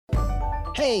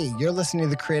Hey, you're listening to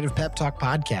the Creative Pep Talk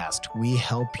podcast. We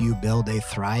help you build a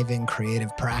thriving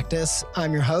creative practice.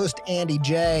 I'm your host, Andy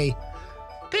J.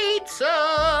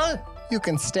 Pizza! You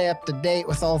can stay up to date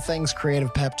with all things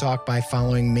Creative Pep Talk by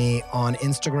following me on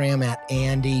Instagram at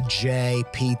Andy J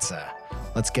Pizza.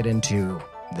 Let's get into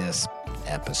this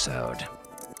episode.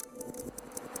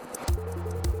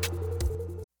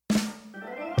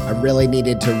 I really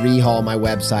needed to rehaul my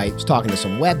website. I was talking to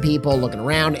some web people, looking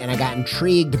around, and I got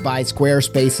intrigued by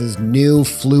Squarespace's new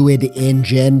Fluid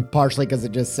engine, partially because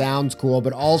it just sounds cool,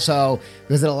 but also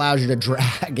because it allows you to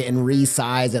drag and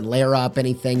resize and layer up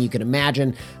anything you can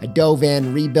imagine. I dove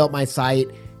in, rebuilt my site.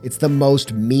 It's the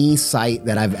most me site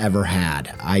that I've ever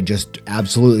had. I just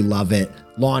absolutely love it.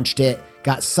 Launched it.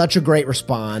 Got such a great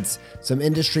response. Some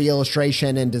industry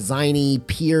illustration and designy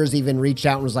peers even reached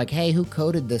out and was like, hey, who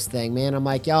coded this thing, man? I'm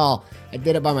like, y'all, I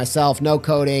did it by myself. No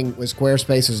coding with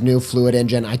Squarespace's new Fluid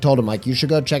engine. I told them, like, you should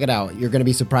go check it out. You're going to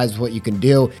be surprised with what you can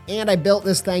do. And I built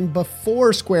this thing before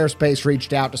Squarespace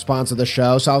reached out to sponsor the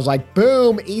show. So I was like,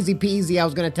 boom, easy peasy. I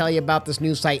was going to tell you about this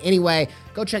new site. Anyway,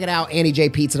 go check it out,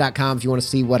 andyjpizza.com, if you want to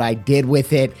see what I did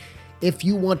with it. If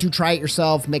you want to try it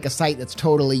yourself, make a site that's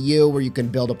totally you, where you can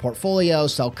build a portfolio,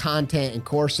 sell content and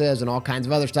courses and all kinds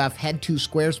of other stuff, head to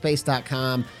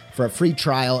squarespace.com for a free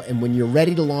trial. And when you're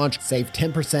ready to launch, save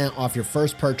 10% off your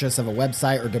first purchase of a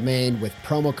website or domain with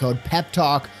promo code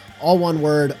PEPTALK, all one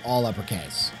word, all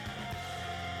uppercase.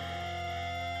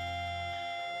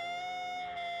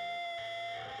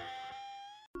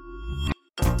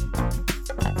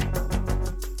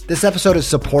 This episode is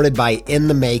supported by In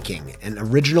the Making, an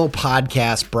original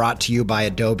podcast brought to you by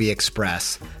Adobe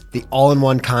Express, the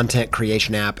all-in-one content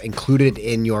creation app included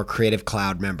in your Creative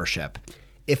Cloud membership.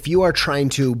 If you are trying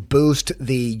to boost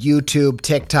the YouTube,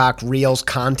 TikTok, Reels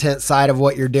content side of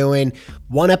what you're doing,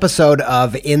 one episode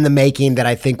of In the Making that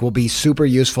I think will be super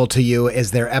useful to you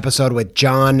is their episode with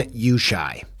John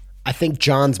Ushai. I think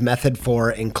John's method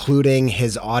for including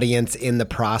his audience in the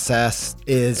process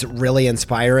is really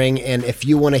inspiring. And if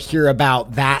you want to hear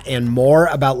about that and more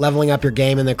about leveling up your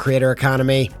game in the creator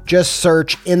economy, just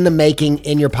search In the Making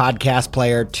in your podcast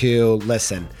player to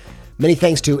listen. Many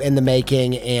thanks to In the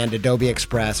Making and Adobe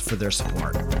Express for their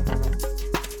support.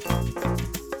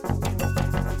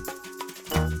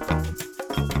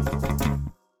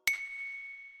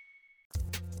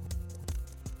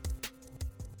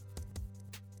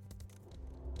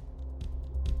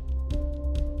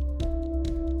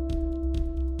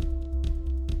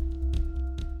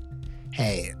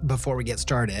 Hey, before we get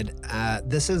started,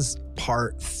 this is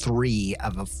part 3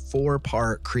 of a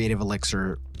 4-part Creative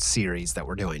Elixir series that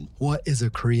we're doing. What is a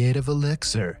Creative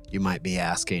Elixir, you might be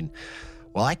asking?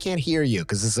 Well, I can't hear you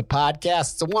because it's a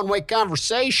podcast. It's a one-way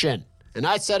conversation. And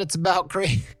I said it's about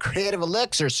Creative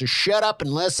Elixir, so shut up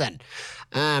and listen.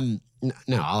 No,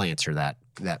 I'll answer that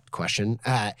question.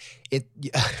 A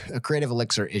Creative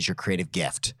Elixir is your creative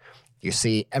gift. You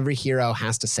see, every hero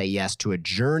has to say yes to a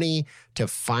journey to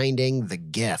finding the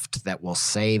gift that will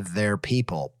save their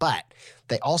people. But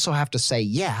they also have to say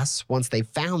yes, once they've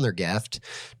found their gift,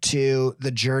 to the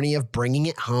journey of bringing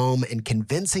it home and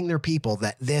convincing their people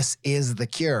that this is the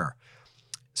cure.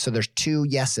 So there's 2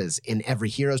 yeses in every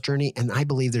hero's journey, and I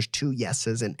believe there's 2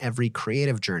 yeses in every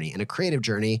creative journey. In a creative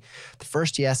journey, the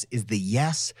first yes is the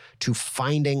yes to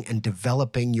finding and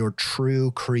developing your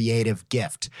true creative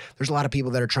gift. There's a lot of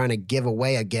people that are trying to give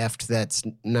away a gift that's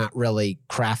not really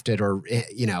crafted or,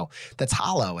 that's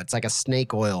hollow. It's like a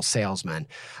snake oil salesman.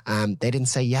 They didn't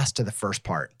say yes to the first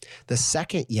part. The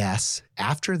second yes,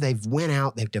 after they've went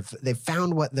out, they've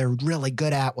found what they're really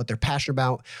good at, what they're passionate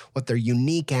about, what they're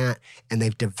unique at, and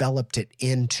they've developed it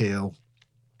into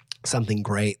something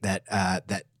great that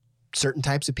certain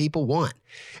types of people want.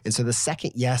 And so the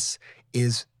second yes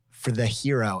is for the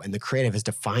hero and the creative is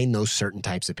to find those certain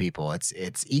types of people.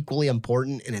 It's equally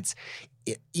important, and it's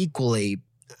equally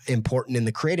important in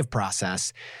the creative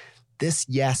process. This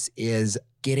yes is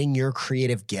getting your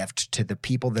creative gift to the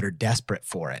people that are desperate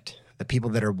for it, the people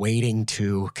that are waiting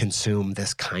to consume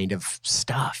this kind of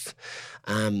stuff.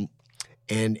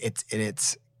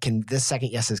 This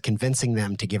second yes is convincing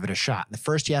them to give it a shot. The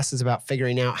first yes is about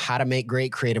figuring out how to make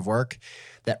great creative work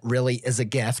that really is a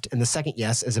gift. And the second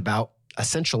yes is about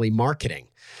essentially marketing.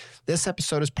 This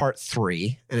episode is part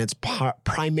 3, and it's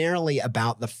primarily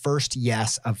about the first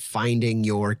yes of finding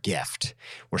your gift.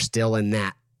 We're still in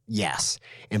that yes.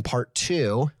 In part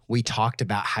 2, we talked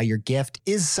about how your gift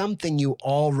is something you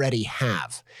already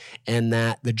have, and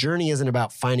that the journey isn't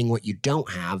about finding what you don't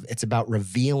have. It's about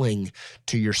revealing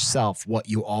to yourself what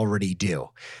you already do.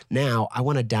 Now, I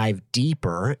want to dive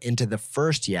deeper into the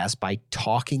first yes by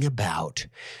talking about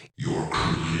your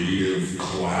creative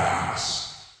class.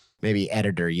 Maybe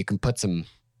editor, you can put some,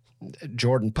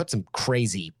 Jordan, put some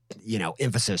crazy,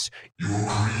 emphasis. Your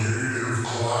creative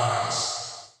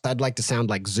class. I'd like to sound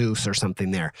like Zeus or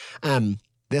something there.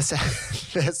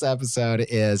 This episode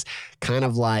is kind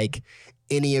of like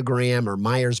Enneagram or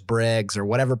Myers-Briggs or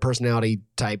whatever personality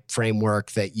type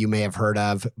framework that you may have heard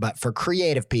of, but for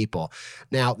creative people.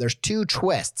 Now, there's two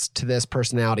twists to this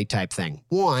personality type thing.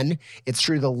 One, it's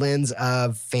through the lens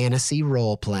of fantasy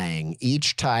role-playing.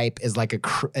 Each type is like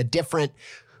a different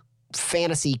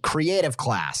fantasy creative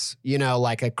class,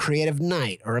 like a creative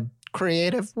knight or a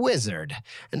creative wizard,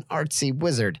 an artsy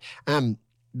wizard.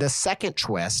 The second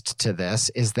twist to this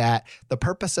is that the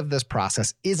purpose of this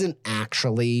process isn't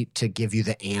actually to give you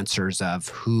the answers of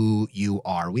who you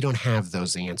are. We don't have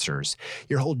those answers.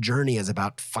 Your whole journey is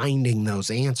about finding those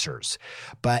answers,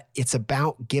 but it's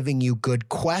about giving you good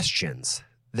questions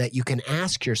that you can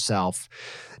ask yourself,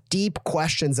 deep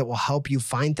questions that will help you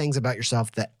find things about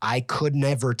yourself that I could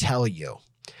never tell you.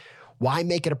 Why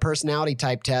make it a personality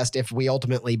type test if we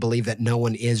ultimately believe that no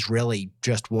one is really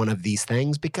just one of these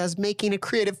things? Because making a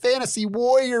creative fantasy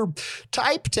warrior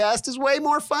type test is way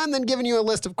more fun than giving you a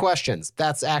list of questions.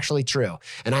 That's actually true.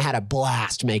 And I had a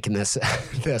blast making this,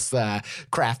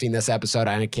 crafting this episode.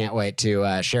 I can't wait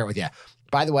to share it with you.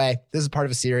 By the way, this is part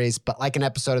of a series, but like an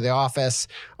episode of The Office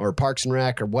or Parks and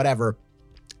Rec or whatever,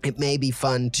 it may be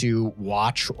fun to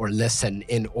watch or listen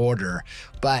in order,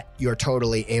 but you're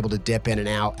totally able to dip in and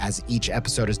out as each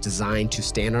episode is designed to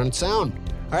stand on its own.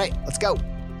 All right, let's go.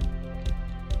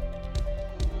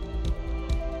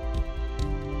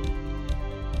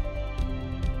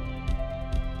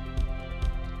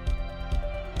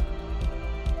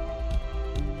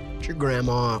 Did your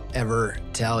grandma ever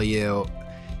tell you,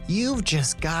 "You've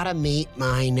just got to meet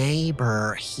my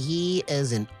neighbor. He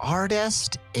is an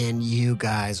artist and you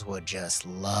guys would just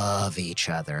love each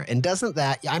other"? And doesn't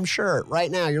that, I'm sure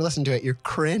right now you're listening to it, you're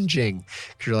cringing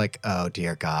because you're like, oh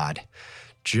dear God,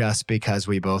 just because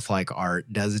we both like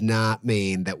art does not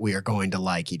mean that we are going to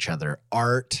like each other.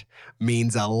 Art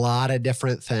means a lot of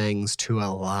different things to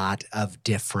a lot of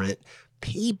different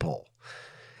people.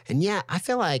 And yeah, I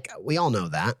feel like we all know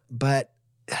that, but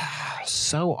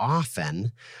so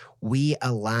often we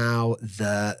allow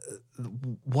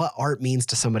what art means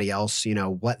to somebody else,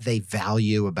 what they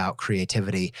value about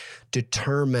creativity,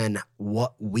 determine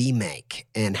what we make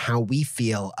and how we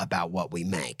feel about what we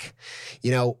make.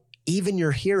 Even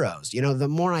your heroes, the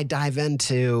more I dive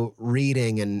into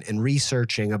reading and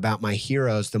researching about my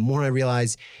heroes, the more I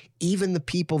realize even the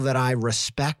people that I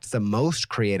respect the most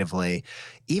creatively,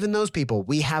 even those people,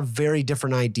 we have very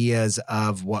different ideas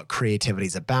of what creativity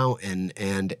is about.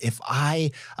 And if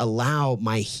I allow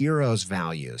my heroes'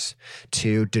 values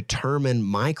to determine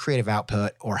my creative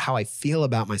output or how I feel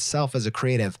about myself as a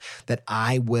creative, that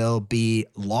I will be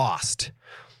lost.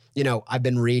 I've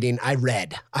been reading, I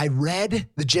read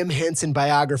the Jim Henson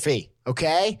biography,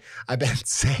 okay? I've been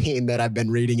saying that I've been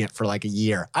reading it for like a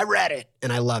year. I read it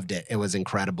and I loved it. It was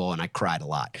incredible and I cried a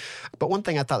lot. But one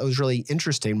thing I thought that was really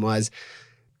interesting was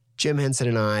Jim Henson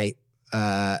and I,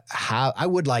 I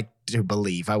would love to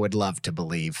believe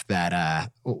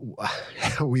that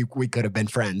we could have been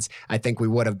friends. I think we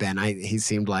would have been. He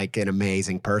seemed like an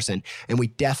amazing person. And we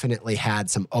definitely had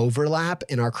some overlap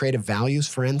in our creative values.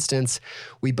 For instance,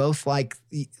 we both liked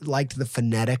the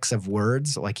phonetics of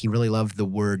words. Like he really loved the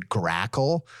word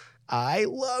grackle. I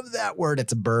love that word.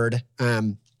 It's a bird.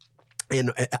 And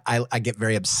I get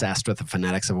very obsessed with the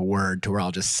phonetics of a word to where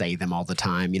I'll just say them all the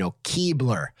time.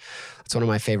 Keebler. It's one of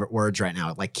my favorite words right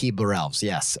now, like Keebler elves.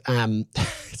 Yes.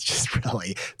 It's just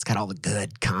really, it's got all the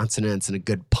good consonants and a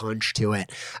good punch to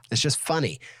it. It's just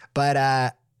funny. But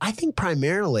I think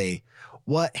primarily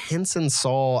what Henson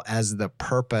saw as the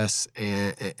purpose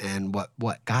and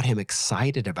what got him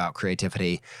excited about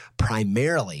creativity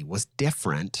primarily was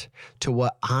different to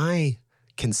what I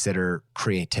consider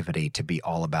creativity to be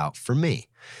all about for me.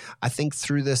 I think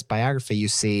through this biography, you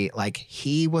see, like,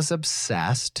 he was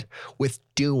obsessed with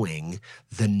doing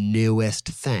the newest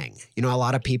thing. A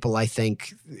lot of people, I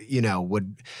think,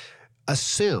 would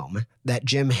assume that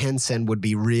Jim Henson would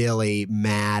be really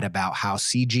mad about how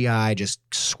CGI just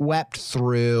swept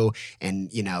through and,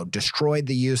 destroyed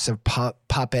the use of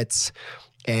puppets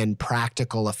and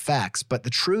practical effects. But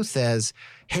the truth is,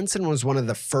 Henson was one of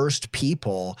the first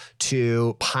people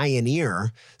to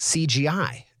pioneer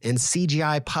CGI and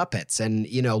CGI puppets and,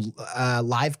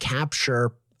 live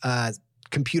capture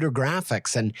computer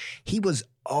graphics. And he was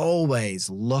always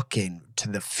looking to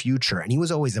the future, and he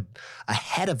was always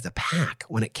ahead of the pack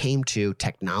when it came to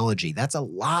technology. That's a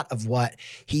lot of what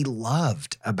he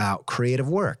loved about creative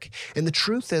work. And the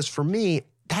truth is, for me,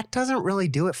 that doesn't really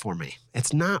do it for me.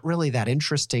 It's not really that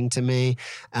interesting to me.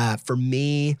 For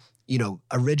me,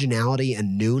 originality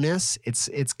and newness,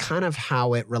 it's kind of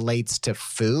how it relates to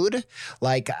food.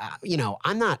 Like,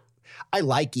 I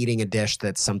like eating a dish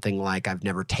that's something like I've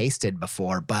never tasted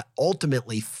before, but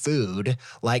ultimately food,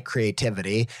 like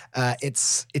creativity,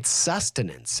 it's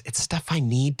sustenance. It's stuff I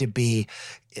need to be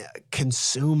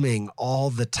consuming all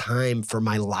the time for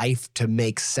my life to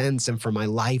make sense and for my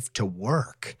life to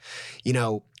work.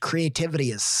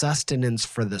 Creativity is sustenance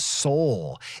for the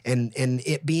soul, and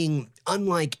it being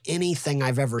unlike anything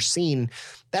I've ever seen,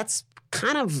 that's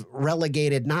kind of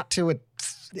relegated not to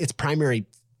its primary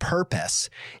purpose.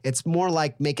 It's more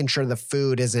like making sure the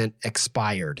food isn't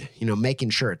expired,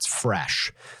 making sure it's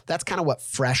fresh. That's kind of what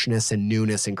freshness and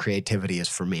newness and creativity is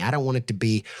for me. I don't want it to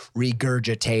be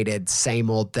regurgitated, same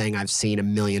old thing I've seen a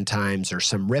million times or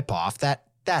some ripoff.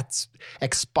 That's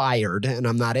expired, and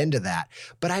I'm not into that.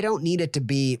 But I don't need it to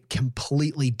be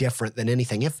completely different than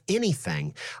anything. If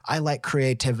anything, I like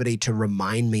creativity to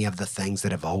remind me of the things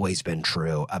that have always been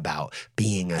true about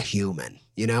being a human.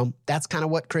 That's kind of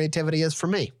what creativity is for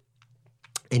me.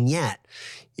 And yet,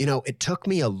 it took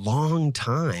me a long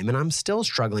time, and I'm still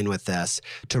struggling with this,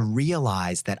 to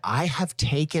realize that I have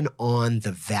taken on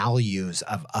the values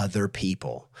of other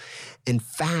people. In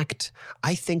fact,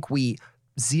 I think we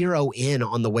zero in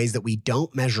on the ways that we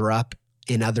don't measure up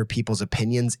in other people's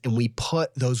opinions, and we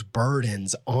put those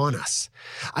burdens on us.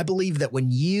 I believe that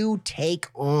when you take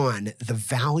on the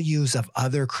values of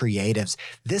other creatives,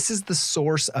 this is the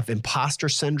source of imposter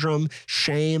syndrome,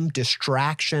 shame,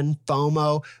 distraction,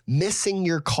 FOMO, missing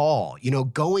your call,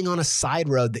 going on a side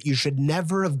road that you should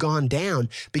never have gone down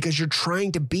because you're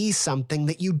trying to be something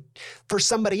that for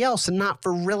somebody else and not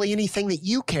for really anything that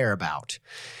you care about.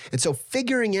 And so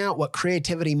figuring out what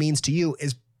creativity means to you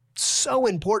is so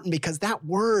important, because that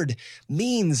word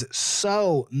means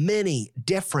so many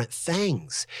different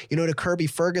things. To Kirby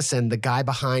Ferguson, the guy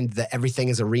behind the Everything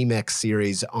is a Remix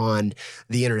series on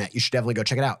the internet, you should definitely go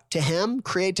check it out. To him,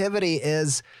 creativity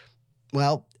is,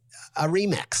 a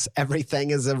remix.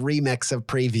 Everything is a remix of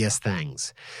previous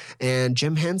things. And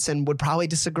Jim Henson would probably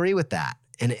disagree with that.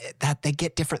 And that they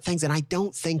get different things. And I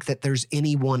don't think that there's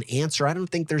any one answer. I don't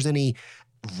think there's any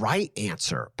right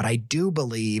answer, but I do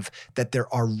believe that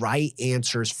there are right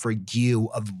answers for you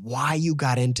of why you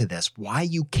got into this, why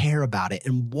you care about it,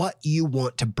 and what you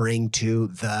want to bring to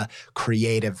the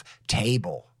creative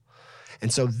table.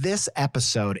 And so this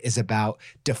episode is about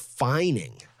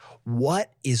defining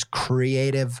what is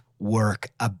creative work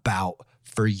about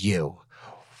for you.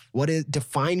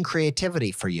 Define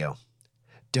creativity for you.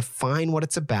 Define what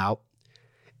it's about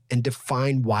and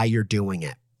define why you're doing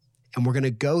it. And we're going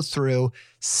to go through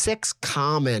 6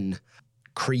 common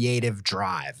creative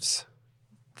drives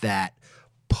that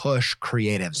push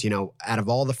creatives. Out of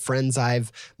all the friends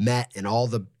I've met and all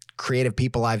the creative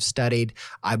people I've studied,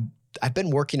 I've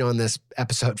been working on this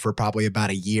episode for probably about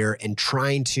a year and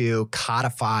trying to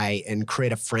codify and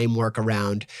create a framework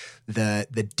around the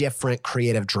different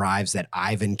creative drives that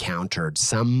I've encountered.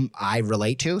 Some I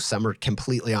relate to, some are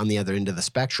completely on the other end of the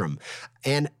spectrum.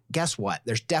 And guess what?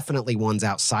 There's definitely ones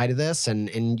outside of this,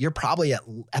 and you're probably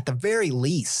at the very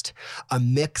least a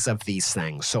mix of these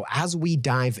things. So as we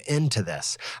dive into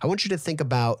this, I want you to think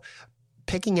about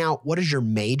picking out what is your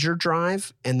major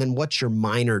drive and then what's your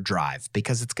minor drive,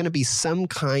 because it's going to be some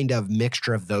kind of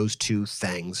mixture of those two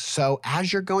things. So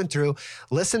as you're going through,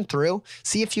 listen through,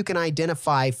 see if you can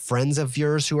identify friends of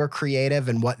yours who are creative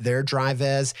and what their drive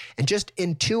is, and just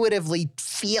intuitively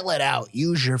feel it out.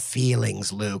 Use your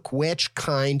feelings, Luke. Which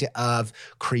kind of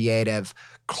creative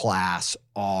class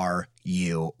are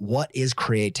you? What is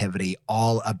creativity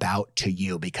all about to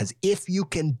you? Because if you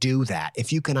can do that,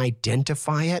 if you can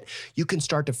identify it, you can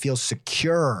start to feel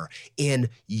secure in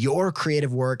your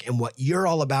creative work and what you're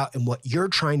all about and what you're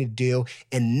trying to do,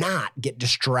 and not get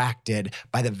distracted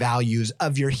by the values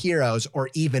of your heroes, or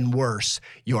even worse,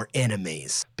 your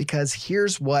enemies. Because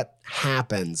here's what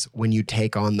happens when you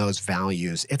take on those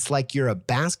values. It's like you're a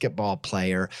basketball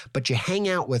player, but you hang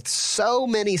out with so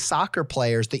many soccer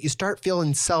players that you start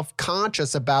feeling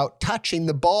self-conscious about touching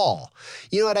the ball.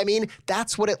 You know what I mean?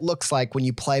 That's what it looks like when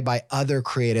you play by other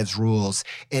creatives' rules.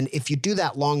 And if you do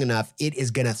that long enough, it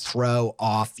is going to throw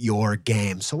off your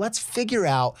game. So let's figure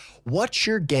out what's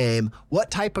your game, what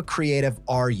type of creative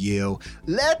are you?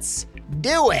 Let's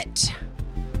do it.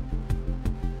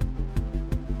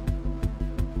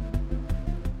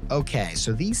 Okay,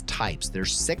 so these types,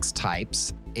 there's 6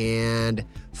 types, and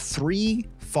 3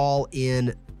 fall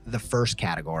in the first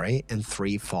category and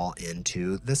 3 fall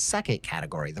into the second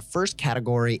category. The first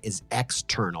category is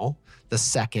external. The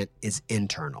second is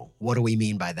internal. What do we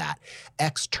mean by that?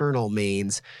 External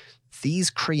means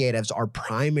these creatives are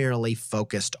primarily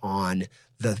focused on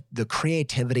the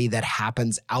creativity that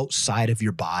happens outside of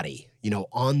your body,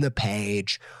 on the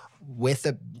page, with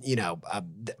a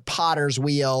potter's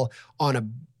wheel, on a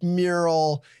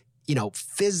mural,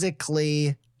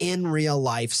 physically in real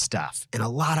life stuff. And a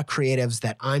lot of creatives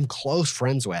that I'm close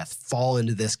friends with fall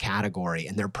into this category,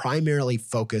 and they're primarily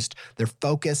focused. Their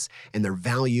focus and their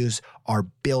values are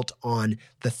built on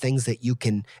the things that you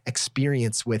can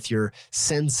experience with your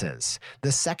senses.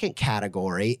 The second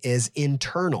category is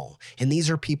internal, and these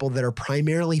are people that are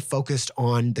primarily focused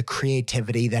on the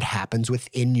creativity that happens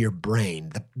within your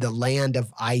brain, the land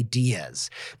of ideas.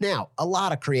 Now, a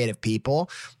lot of creative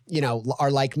people,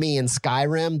 are like me in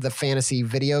Skyrim, the fantasy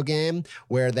video game,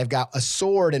 where they've got a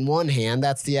sword in one hand,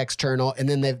 that's the external, and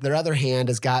then their other hand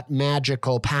has got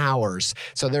magical powers.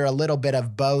 So they're a little bit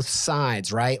of both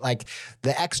sides, right? Like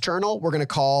the external, we're going to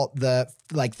call the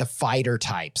fighter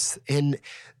types. And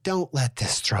don't let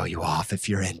this throw you off if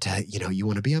you're into, you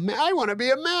want to be I want to be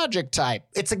a magic type.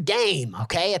 It's a game,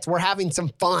 okay? We're having some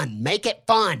fun. Make it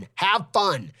fun. Have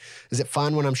fun. Is it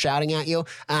fun when I'm shouting at you?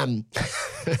 I'm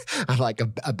like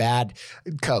a bad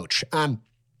coach.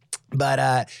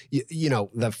 But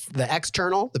the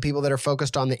external, the people that are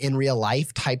focused on the in real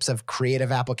life types of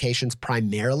creative applications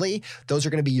primarily, those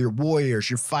are going to be your warriors,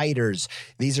 your fighters.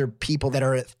 These are people that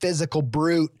are a physical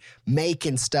brute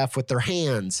making stuff with their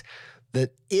hands. The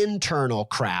internal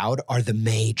crowd are the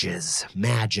mages,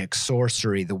 magic,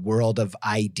 sorcery, the world of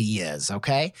ideas,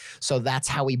 okay? So that's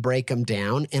how we break them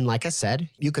down. And like I said,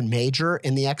 you can major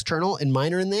in the external and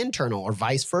minor in the internal, or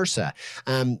vice versa.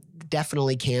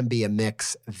 Definitely can be a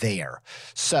mix there.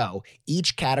 So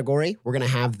each category, we're going to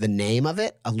have the name of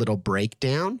it, a little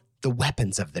breakdown, the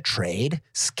weapons of the trade,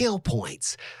 skill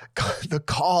points, the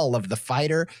call of the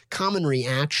fighter, common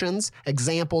reactions,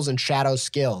 examples, and shadow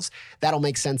skills. That'll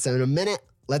make sense in a minute.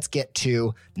 Let's get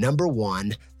to number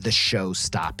 1, the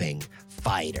show-stopping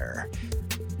fighter.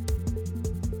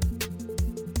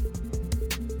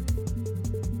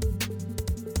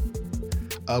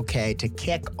 Okay, to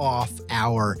kick off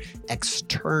our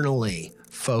externally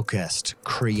focused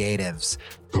creatives,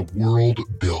 the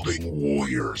world-building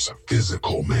warriors,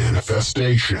 physical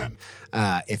manifestation.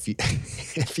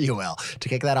 If you will. To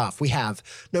kick that off, we have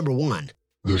number 1.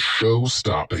 The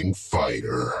show-stopping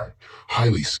fighter.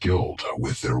 Highly skilled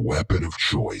with their weapon of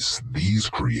choice, these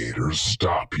creators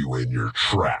stop you in your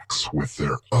tracks with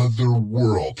their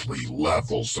otherworldly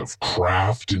levels of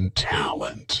craft and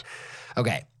talent.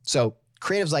 Okay, so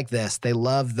creatives like this, they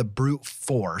love the brute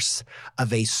force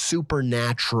of a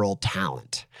supernatural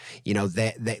talent.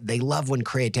 They love when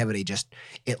creativity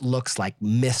it looks like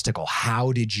mystical.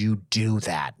 How did you do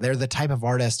that? They're the type of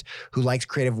artist who likes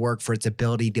creative work for its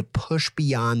ability to push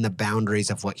beyond the boundaries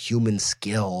of what human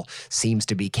skill seems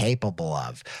to be capable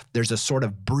of. There's a sort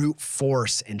of brute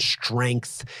force and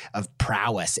strength of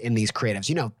prowess in these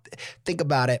creatives. Think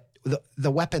about it.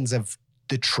 The weapons of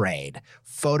the trade,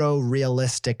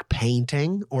 photorealistic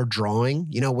painting or drawing,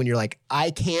 when you're like,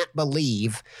 I can't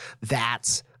believe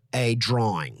that's a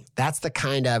drawing. That's the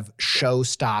kind of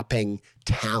show-stopping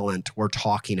talent we're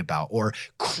talking about, or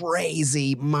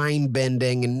crazy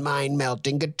mind-bending and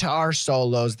mind-melting guitar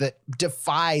solos that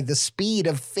defy the speed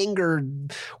of finger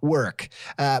work,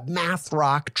 math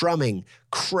rock drumming,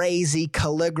 crazy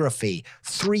calligraphy,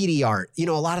 3D art. A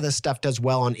lot of this stuff does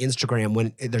well on Instagram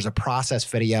when there's a process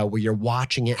video where you're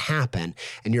watching it happen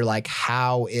and you're like,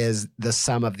 how is the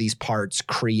sum of these parts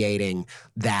creating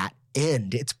that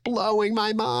end? It's blowing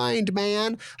my mind,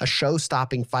 man. A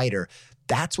show-stopping fighter.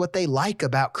 That's what they like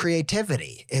about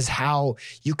creativity, is how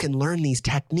you can learn these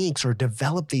techniques or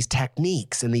develop these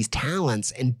techniques and these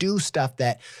talents and do stuff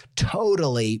that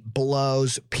totally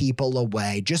blows people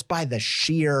away just by the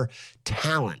sheer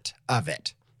talent of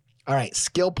it. All right,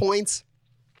 skill points.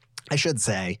 I should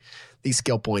say these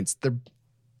skill points, they're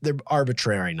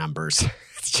arbitrary numbers.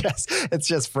 It's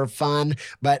just for fun.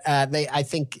 But I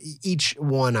think each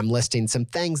one I'm listing some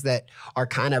things that are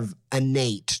kind of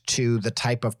innate to the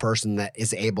type of person that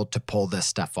is able to pull this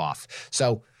stuff off.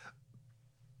 So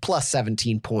plus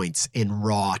 17 points in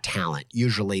raw talent.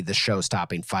 Usually the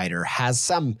show-stopping fighter has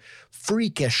some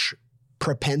freakish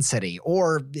propensity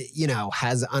or,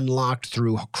 has unlocked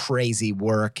through crazy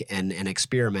work and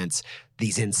experiments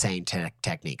these insane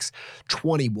techniques.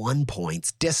 21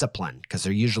 points, discipline, because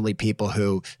they're usually people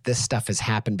who this stuff has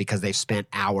happened because they've spent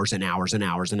hours and hours and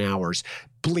hours and hours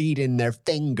bleeding their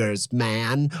fingers,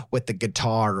 man, with the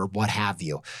guitar or what have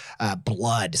you.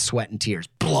 Blood, sweat, and tears.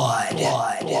 Blood.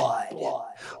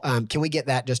 Can we get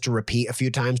that just to repeat a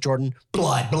few times, Jordan?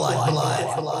 Blood.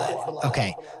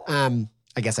 Okay.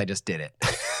 I guess I just did it.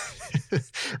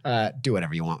 Do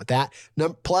whatever you want with that.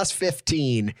 Plus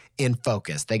 15 in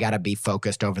focus. They got to be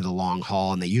focused over the long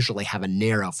haul, and they usually have a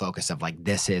narrow focus of like,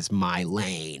 this is my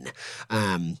lane.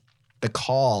 The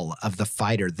call of the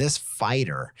fighter, this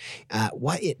fighter,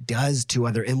 what it does to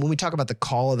other, and when we talk about the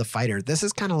call of the fighter, this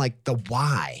is kind of like the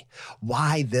why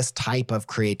this type of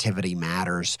creativity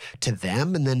matters to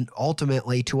them and then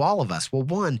ultimately to all of us. Well,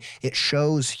 one, it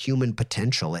shows human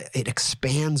potential. It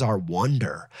expands our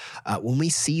wonder. When we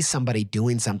see somebody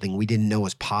doing something we didn't know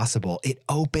was possible, it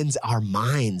opens our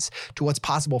minds to what's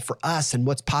possible for us and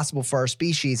what's possible for our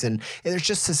species. And there's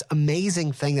just this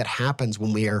amazing thing that happens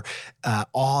when we are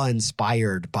awe-inspired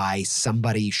by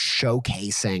somebody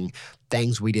showcasing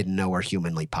things we didn't know were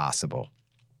humanly possible.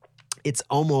 It's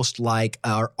almost like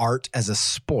our art as a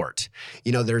sport.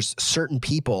 There's certain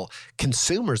people,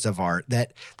 consumers of art,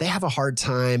 that they have a hard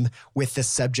time with the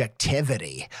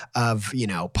subjectivity of,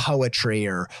 poetry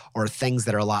or things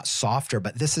that are a lot softer.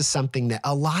 But this is something that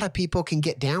a lot of people can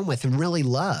get down with and really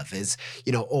love is,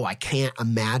 I can't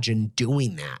imagine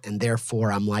doing that. And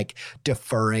therefore, I'm like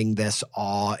deferring this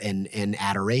awe and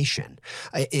adoration.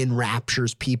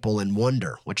 Enraptures people in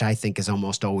wonder, which I think is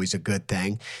almost always a good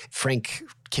thing. Frank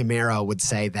Chimero would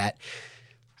say that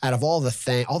out of all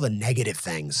the negative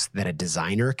things that a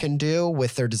designer can do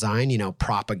with their design,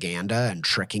 propaganda and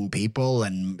tricking people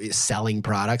and selling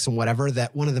products and whatever,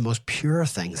 that one of the most pure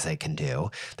things they can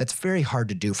do that's very hard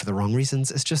to do for the wrong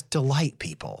reasons is just delight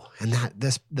people. And that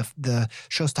the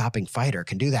show-stopping fighter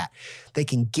can do that. They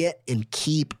can get and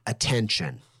keep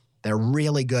attention. They're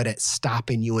really good at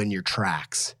stopping you in your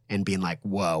tracks and being like,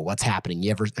 whoa, what's happening?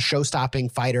 A show-stopping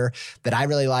fighter that I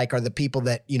really like are the people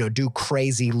that, do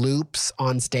crazy loops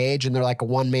on stage, and they're like a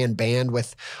one-man band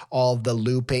with all the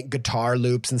looping, guitar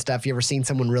loops and stuff. You ever seen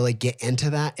someone really get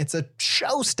into that? It's a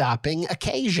show-stopping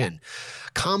occasion.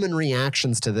 Common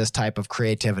reactions to this type of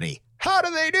creativity. How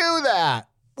do they do that?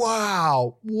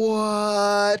 Wow,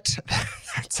 what?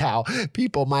 That's how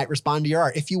people might respond to your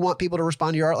art. If you want people to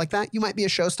respond to your art like that, you might be a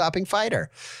show-stopping fighter.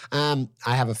 I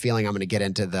have a feeling I'm going to get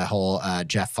into the whole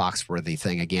Jeff Foxworthy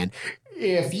thing again.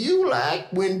 If you like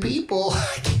when people...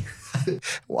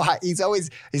 Well, he's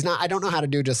not, I don't know how to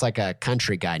do just like a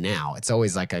country guy now. It's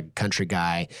always like a country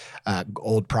guy,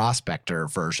 old prospector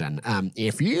version.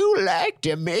 If you like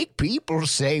to make people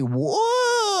say,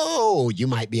 whoa, you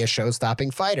might be a show-stopping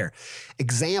fighter.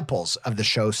 Examples of the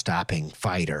show-stopping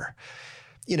fighter.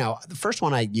 The first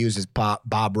one I use is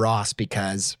Bob Ross,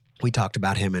 because we talked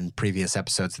about him in previous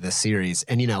episodes of this series,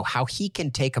 and how he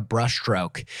can take a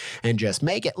brushstroke and just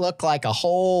make it look like a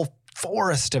whole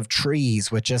forest of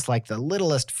trees with just like the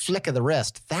littlest flick of the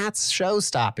wrist. That's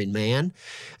show-stopping, man.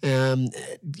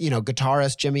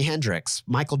 Guitarist Jimi Hendrix,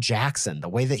 Michael Jackson, the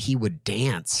way that he would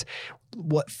dance,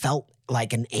 what felt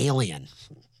like an alien.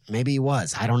 Maybe he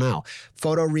was, I don't know.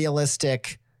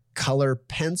 Photorealistic color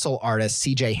pencil artist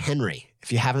CJ Henry.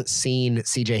 If you haven't seen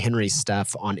CJ Henry's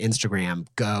stuff on Instagram,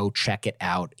 go check it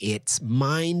out. It's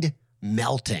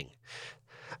mind-melting.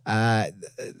 Then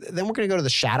we're going to go to the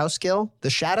shadow skill.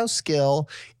 The shadow skill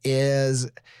is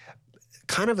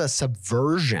kind of a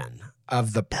subversion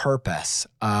of the purpose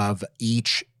of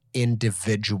each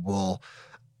individual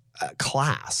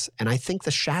class. And I think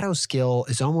the shadow skill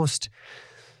is almost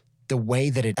the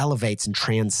way that it elevates and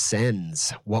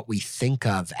transcends what we think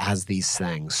of as these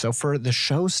things. So for the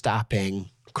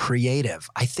show-stopping creative,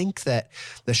 I think that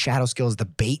the shadow skill is the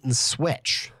bait and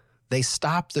switch. They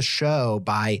stop the show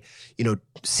by,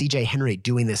 CJ Henry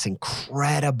doing this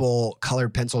incredible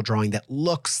colored pencil drawing that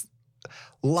looks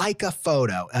like a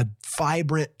photo, a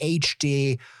vibrant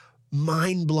HD,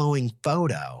 mind-blowing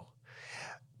photo.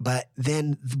 But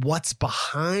then what's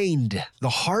behind, the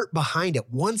heart behind it,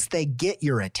 once they get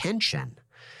your attention,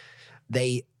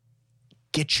 they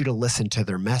get you to listen to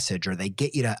their message, or they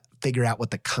get you to figure out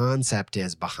what the concept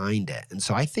is behind it. And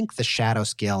so I think the shadow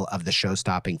skill of the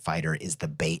show-stopping fighter is the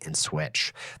bait and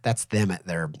switch. That's them at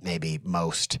their maybe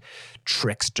most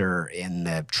trickster in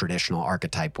the traditional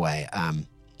archetype way,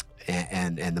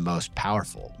 and the most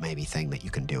powerful maybe thing that you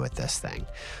can do with this thing.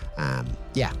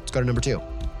 Let's go to number 2.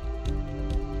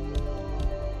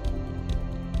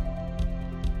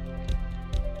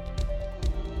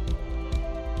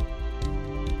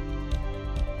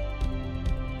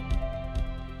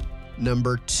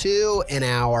 Number 2 in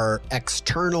our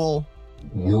external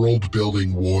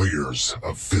world-building warriors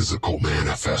of physical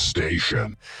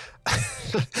manifestation.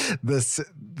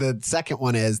 The second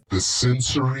one is the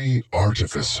sensory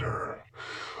artificer.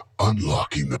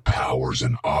 Unlocking the powers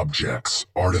and objects,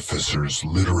 artificers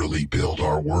literally build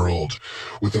our world.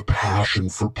 With a passion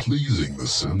for pleasing the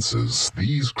senses,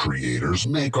 these creators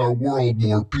make our world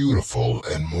more beautiful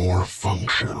and more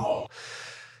functional.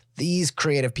 These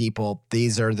creative people,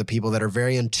 these are the people that are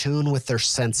very in tune with their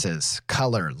senses: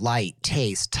 color, light,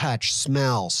 taste, touch,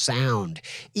 smell, sound,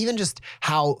 even just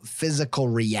how physical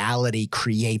reality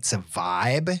creates a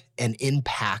vibe and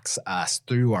impacts us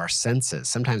through our senses.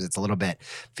 Sometimes it's a little bit,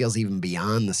 feels even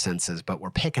beyond the senses, but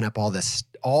we're picking up all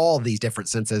these different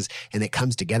senses, and it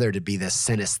comes together to be this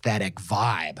synesthetic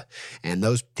vibe. And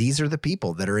these are the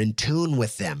people that are in tune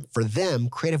with them. For them,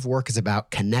 creative work is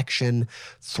about connection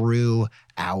through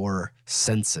our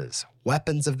senses.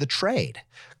 Weapons of the trade.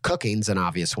 Cooking's an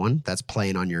obvious one. That's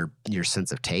playing on your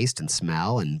sense of taste and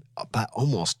smell, but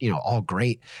almost, all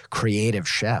great creative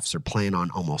chefs are playing on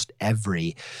almost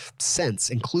every sense,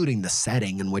 including the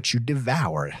setting in which you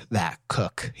devour that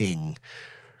cooked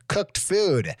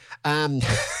food.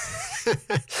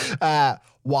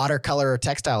 Watercolor or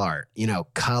textile art,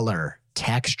 color,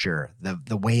 texture,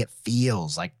 the way it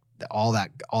feels, like all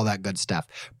that good stuff.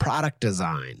 Product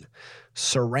design,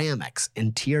 ceramics,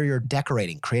 interior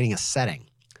decorating, creating a setting.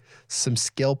 Some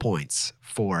skill points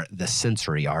for the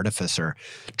sensory artificer.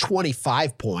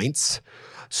 25 points,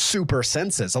 super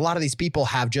senses. A lot of these people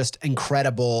have just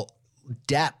incredible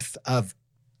depth of,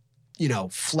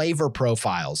 flavor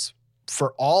profiles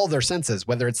for all their senses,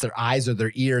 whether it's their eyes or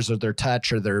their ears or their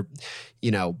touch or their,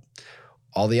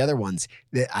 all the other ones.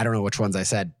 I don't know which ones I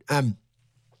said.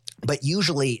 But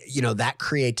usually, that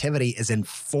creativity is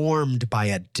informed by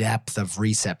a depth of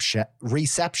reception,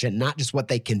 not just what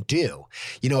they can do.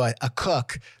 A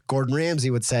cook, Gordon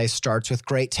Ramsay would say, starts with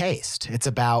great taste. It's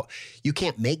about, you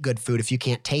can't make good food if you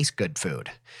can't taste good food.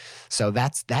 So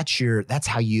that's your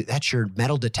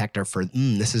metal detector for,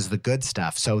 this is the good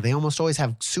stuff. So they almost always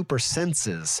have super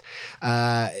senses.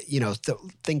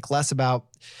 Think less about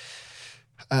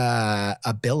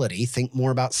ability, think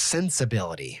more about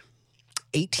sensibility.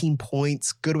 18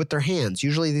 points, good with their hands.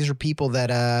 Usually these are people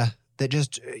that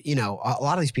just, a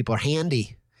lot of these people are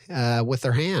handy with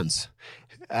their hands.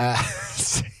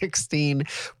 16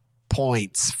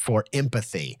 points for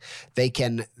empathy. They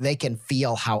can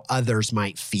feel how others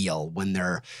might feel when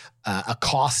they're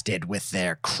accosted with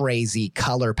their crazy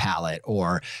color palette,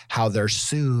 or how they're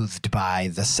soothed by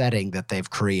the setting that they've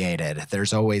created.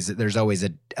 There's always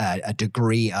a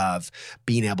degree of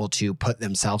being able to put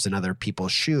themselves in other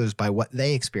people's shoes by what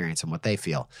they experience and what they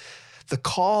feel. The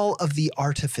call of the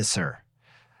artificer.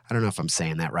 I don't know if I'm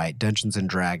saying that right. Dungeons and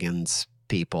Dragons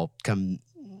people, come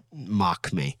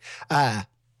mock me.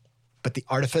 But the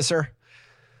artificer,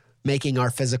 making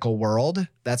our physical world,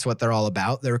 that's what they're all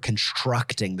about. They're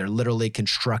literally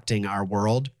constructing our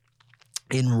world,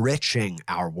 enriching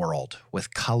our world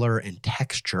with color and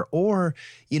texture, or,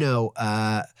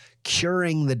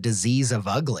 curing the disease of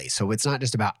ugly. So it's not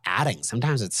just about adding.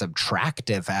 Sometimes it's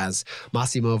subtractive, as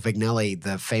Massimo Vignelli,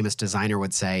 the famous designer,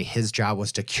 would say. His job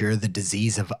was to cure the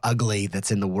disease of ugly that's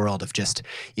in the world, of just,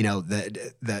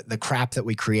 the crap that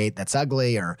we create that's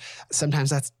ugly. Or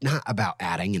sometimes that's not about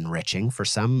adding, enriching. For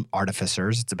some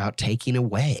artificers, it's about taking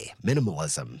away.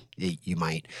 Minimalism, you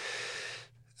might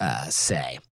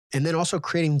say. And then also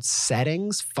creating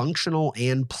settings, functional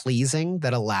and pleasing,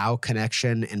 that allow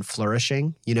connection and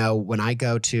flourishing. When I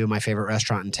go to my favorite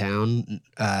restaurant in town,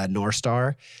 North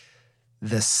Star,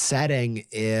 the setting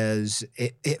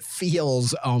it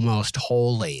feels almost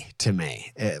holy to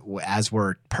me as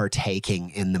we're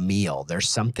partaking in the meal. There's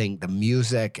something, the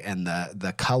music and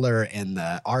the color and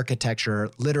the architecture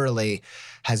literally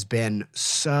has been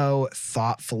so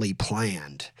thoughtfully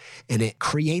planned, and it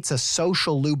creates a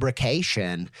social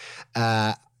lubrication.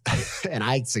 And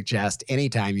I suggest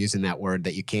anytime using that word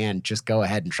that you can, just go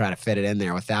ahead and try to fit it in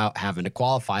there without having to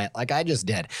qualify it like I just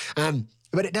did.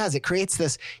 But it does. It creates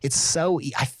this.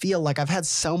 I feel like I've had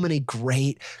so many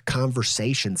great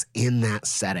conversations in that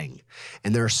setting.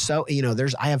 And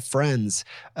I have friends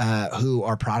who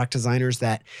are product designers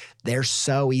that they're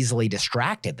so easily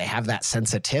distracted. They have that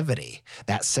sensitivity,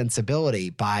 that sensibility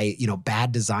by,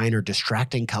 bad design or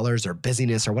distracting colors or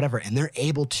busyness or whatever. And they're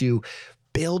able to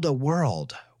build a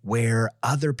world where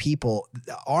other people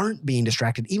aren't being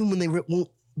distracted, even when they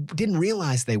didn't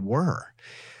realize they were.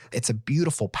 It's a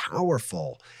beautiful,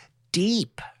 powerful,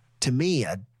 to me,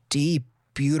 a deep,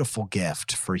 beautiful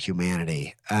gift for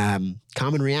humanity.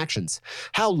 Common reactions.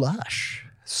 How lush.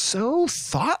 So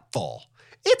thoughtful.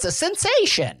 It's a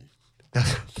sensation.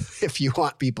 If you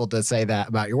want people to say that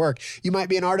about your work, you might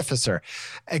be an artificer.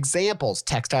 Examples,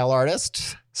 textile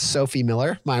artist, Sophie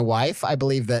Miller, my wife. I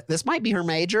believe that this might be her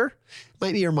major,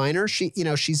 might be her minor.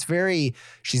 She's very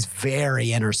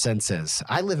in her senses.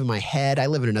 I live in my head. I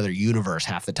live in another universe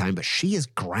half the time, but she is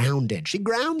grounded. She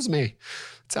grounds me.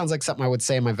 It sounds like something I would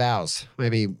say in my vows.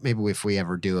 Maybe if we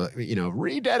ever do a,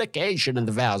 rededication of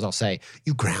the vows, I'll say,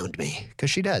 you ground me. Because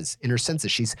she does in her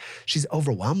senses. She's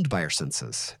overwhelmed by her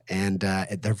senses. And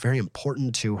they're very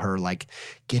important to her, like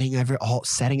getting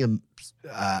setting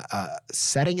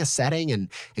a setting and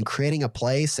creating a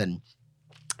place. And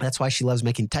that's why she loves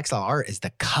making textile art, is the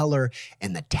color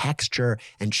and the texture.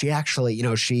 And she actually,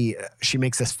 she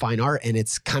makes this fine art, and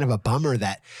it's kind of a bummer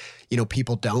that,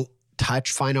 people don't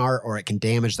touch fine art, or it can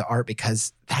damage the art,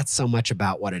 because that's so much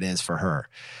about what it is for her.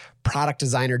 Product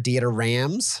designer Dieter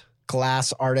Rams,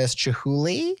 glass artist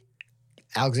Chihuly,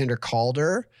 Alexander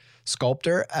Calder,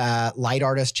 sculptor, light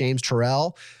artist James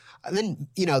Terrell. And then,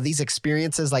 these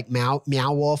experiences like Meow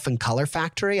Wolf and Color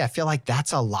Factory, I feel like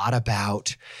that's a lot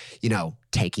about,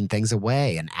 taking things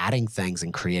away and adding things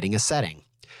and creating a setting.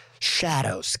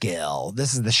 Shadow skill.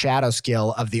 This is the shadow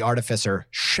skill of the artificer.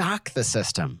 Shock the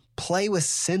system. Play with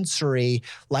sensory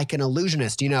like an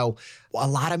illusionist. A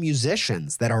lot of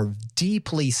musicians that are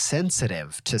deeply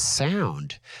sensitive to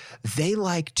sound, they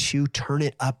like to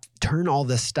turn all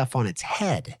this stuff on its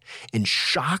head and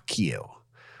shock you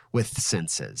with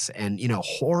senses. And,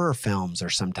 horror films are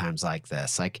sometimes like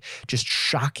this, like just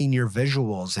shocking your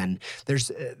visuals. And there's,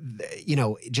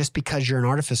 just because you're an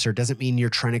artificer doesn't mean you're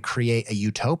trying to create a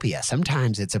utopia.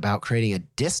 Sometimes it's about creating a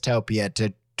dystopia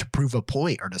to prove a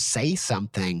point or to say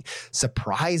something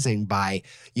surprising by,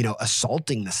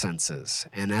 assaulting the senses.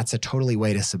 And that's a totally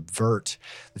way to subvert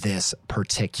this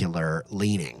particular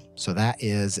leaning. So that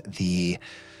is the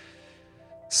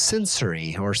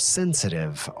sensory or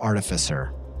sensitive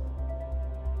artificer.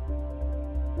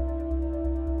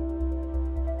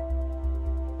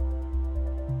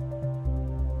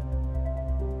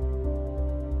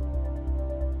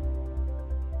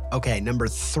 Okay, number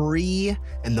 3,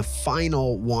 and the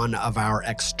final one of our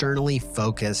externally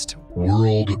focused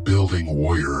world-building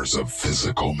warriors of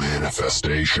physical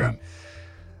manifestation.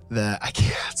 I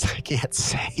can't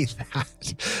say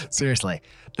that. Seriously.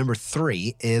 Number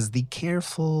 3 is the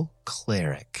careful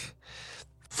cleric.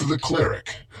 For the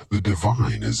cleric, the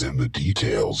divine is in the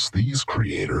details. These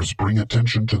creators bring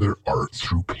attention to their art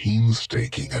through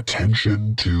painstaking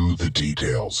attention to the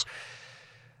details.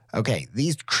 Okay,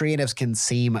 these creatives can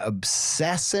seem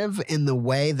obsessive in the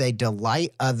way they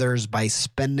delight others by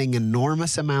spending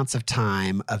enormous amounts of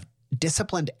time of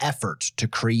disciplined effort to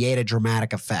create a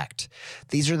dramatic effect.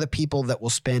 These are the people that will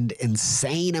spend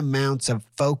insane amounts of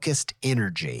focused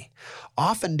energy,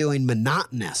 often doing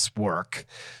monotonous work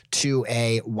to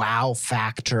a wow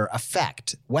factor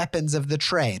effect. Weapons of the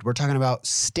trade. We're talking about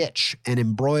stitch and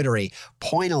embroidery,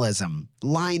 pointillism,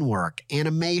 line work,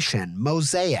 animation,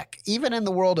 mosaic, even in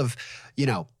the world of,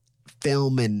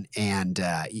 film and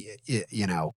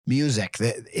music.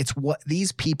 It's what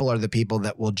these people are, the people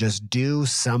that will just do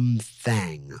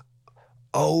something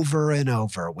over and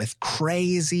over with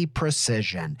crazy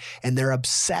precision, and they're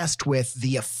obsessed with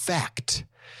the effect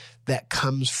that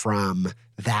comes from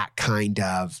that kind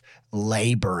of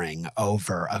laboring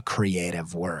over a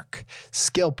creative work.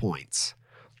 Skill points.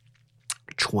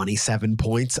 27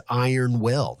 points, iron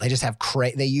will. They just have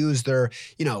they use their,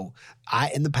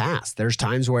 in the past, there's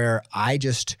times where I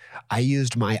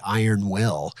used my iron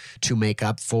will to make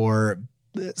up for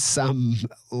some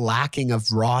lacking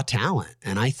of raw talent.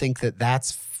 And I think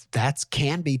that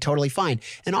can be totally fine.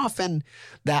 And often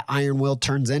that iron will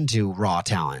turns into raw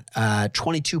talent.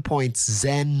 22 points,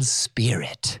 Zen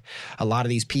spirit. A lot of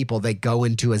these people, they go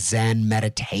into a Zen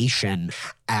meditation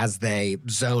as they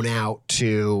zone out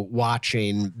to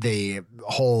watching the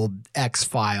whole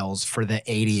X-Files for the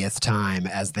 80th time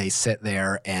as they sit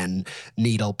there and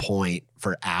needlepoint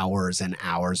for hours and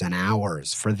hours and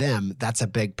hours. For them, that's a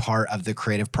big part of the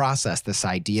creative process, this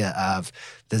idea of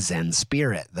the Zen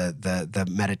spirit, the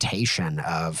meditation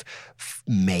of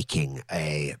making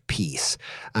a piece.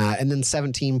 And then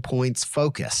 17 points,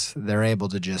 focus. They're able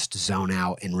to just zone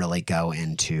out and really go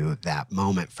into that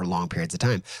moment for long periods of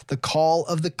time. The call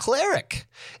of the cleric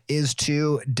is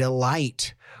to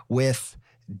delight with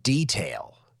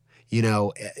detail.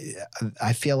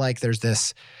 I feel like there's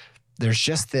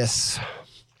just this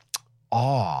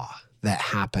awe that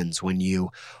happens when you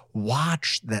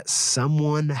watch that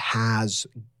someone has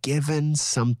given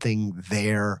something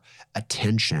their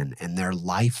attention and their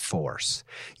life force.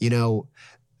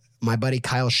 My buddy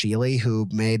Kyle Sheely, who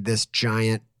made this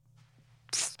giant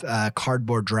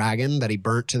cardboard dragon that he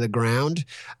burnt to the ground.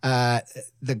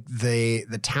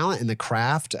 The talent and the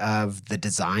craft of the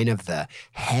design of the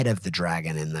head of the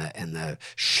dragon and the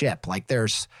ship, like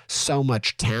there's so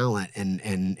much talent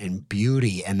and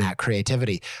beauty and that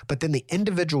creativity. But then the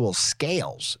individual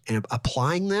scales and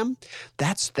applying them,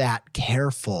 that's that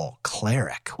careful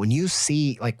cleric. When you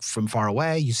see, like from far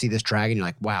away, you see this dragon, you're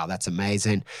like, wow, that's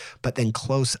amazing. But then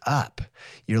close up,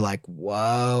 you're like,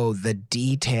 whoa, the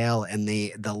detail and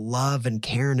the love and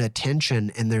care and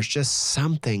attention. And there's just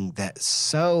something that's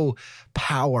so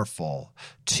powerful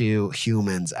to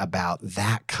humans about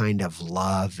that kind of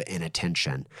love and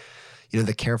attention. You know,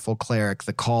 the careful cleric,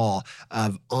 the call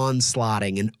of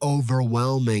onslaughting and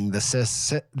overwhelming the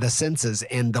senses,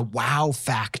 and the wow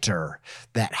factor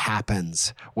that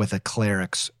happens with a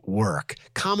cleric's work.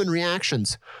 Common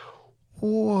reactions.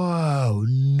 Whoa,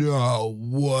 no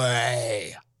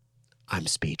way. I'm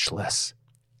speechless.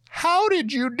 How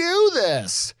did you do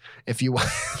this? If you want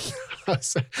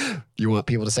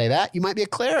people to say that, you might be a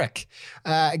cleric.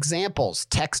 Examples: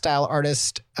 textile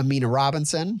artist Amina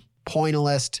Robinson,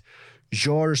 pointillist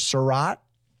Georges Seurat,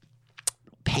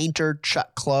 painter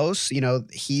Chuck Close. You know,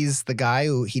 he's the guy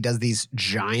he does these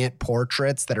giant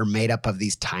portraits that are made up of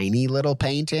these tiny little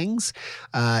paintings.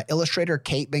 Illustrator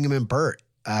Kate Bingaman-Burt,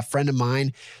 a friend of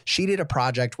mine, she did a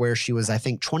project where she was, I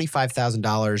think,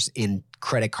 $25,000 in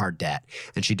credit card debt.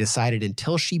 And she decided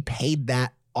until she paid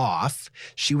that off,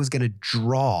 she was going to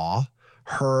draw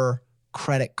her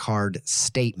credit card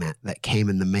statement that came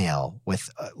in the mail with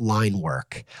line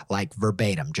work, like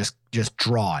verbatim, just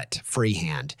draw it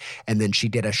freehand. And then she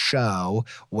did a show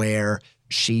where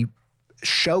she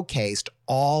showcased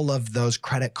all of those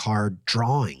credit card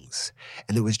drawings.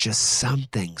 And it was just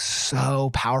something so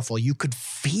powerful. You could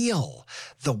feel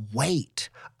the weight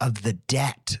of the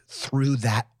debt through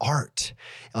that art,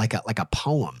 like a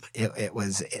poem. It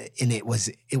was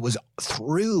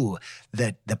through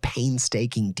the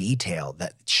painstaking detail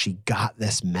that she got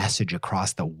this message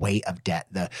across, the weight of debt,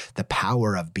 the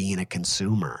power of being a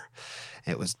consumer.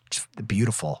 It was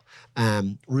beautiful.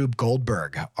 Rube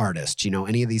Goldberg, artist, you know,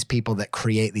 any of these people that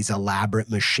create these elaborate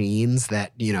machines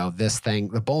that, you know, this thing,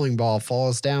 the bowling ball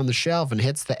falls down the shelf and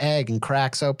hits the egg and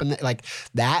cracks open, like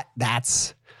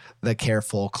that's the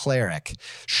careful cleric.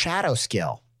 Shadow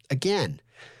skill, again,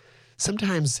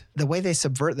 sometimes the way they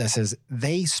subvert this is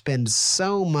they spend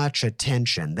so much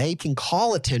attention. They can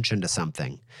call attention to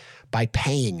something by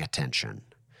paying attention.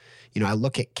 You know, I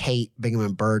look at Kate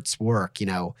Bingaman-Burt's work, you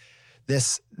know,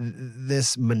 this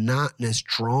monotonous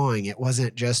drawing, it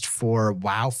wasn't just for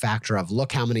wow factor of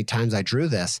look how many times I drew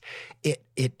this.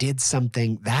 It did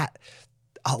something that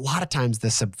a lot of times the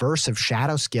subversive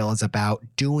shadow skill is about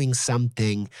doing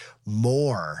something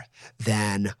more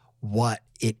than what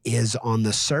it is on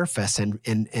the surface.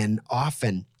 And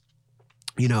often,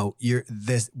 you know,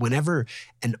 whenever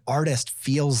an artist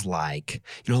feels like,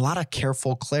 you know, a lot of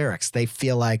careful clerics, they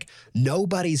feel like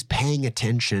nobody's paying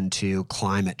attention to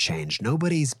climate change.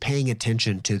 Nobody's paying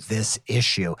attention to this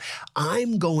issue.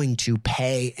 I'm going to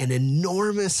pay an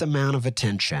enormous amount of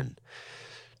attention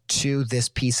to this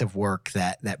piece of work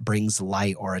that brings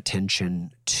light or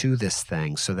attention to this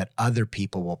thing so that other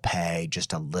people will pay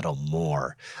just a little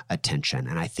more attention.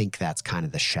 And I think that's kind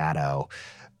of the shadow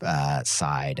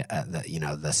side,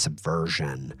 the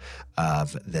subversion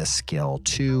of this skill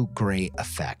to great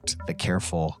effect, the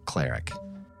careful cleric.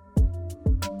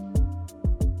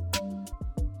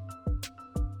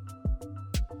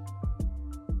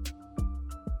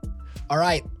 All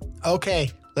right.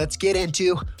 Okay. Let's get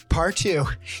into part 2.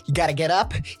 You got to get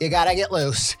up. You got to get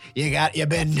loose. You've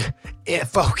been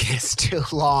focused too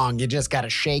long. You just got to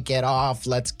shake it off.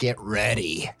 Let's get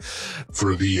ready.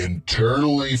 For the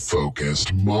internally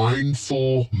focused,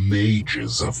 mindful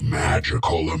mages of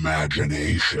magical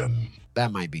imagination.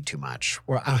 That might be too much.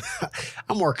 I'm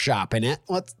workshopping it.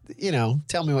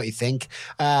 Tell me what you think.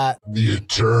 The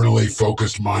internally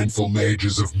focused, mindful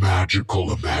mages of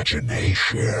magical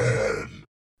imagination.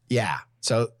 Yeah.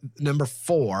 So number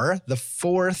 4, the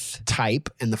 4th type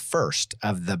and the first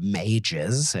of the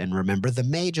mages. And remember, the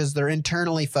mages, they're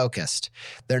internally focused.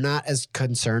 They're not as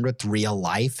concerned with real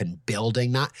life and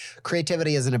building.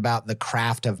 Creativity isn't about the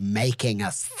craft of making a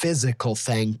physical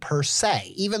thing per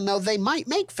se, even though they might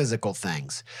make physical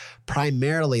things.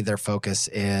 Primarily, their focus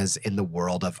is in the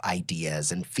world of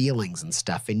ideas and feelings and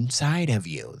stuff inside of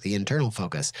you, the internal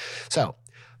focus. So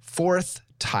 4th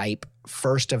type,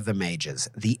 first of the mages,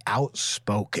 the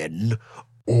outspoken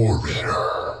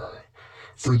orator.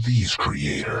 For these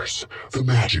creators, the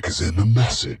magic is in the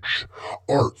message.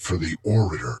 Art for the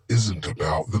orator isn't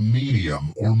about the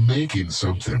medium or making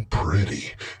something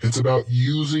pretty. It's about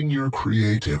using your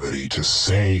creativity to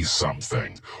say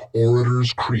something.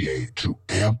 Orators create to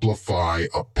amplify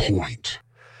a point.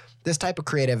 This type of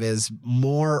creative is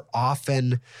more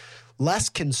often less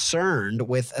concerned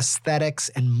with aesthetics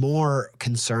and more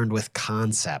concerned with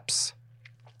concepts.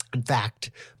 In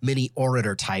fact, many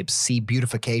orator types see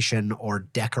beautification or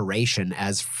decoration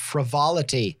as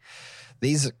frivolity.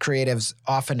 These creatives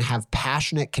often have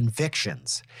passionate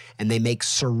convictions, and they make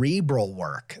cerebral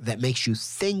work that makes you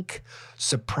think,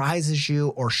 surprises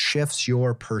you, or shifts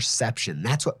your perception.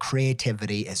 That's what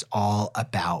creativity is all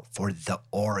about for the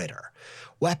orator.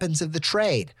 Weapons of the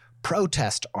trade,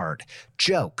 protest art,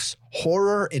 jokes,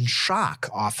 horror, and shock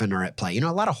often are at play. You know,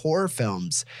 a lot of horror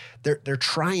films, they're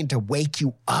trying to wake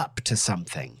you up to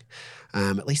something.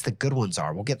 At least the good ones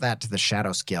are. We'll get that to the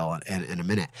shadow skill in a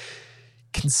minute.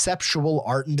 Conceptual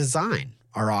art and design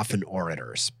are often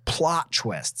orators. Plot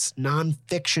twists,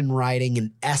 nonfiction writing,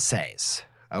 and essays.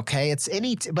 Okay,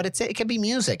 it can be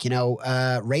music. You know,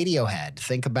 Radiohead.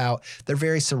 Think about, they're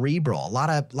very cerebral. A lot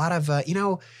of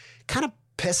kind of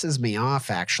pisses me off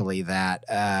actually that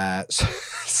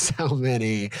so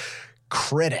many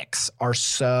critics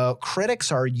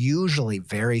are usually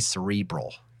very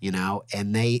cerebral, you know,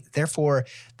 and they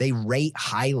rate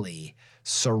highly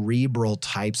cerebral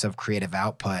types of creative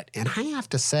output. And I have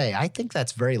to say, I think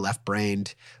that's very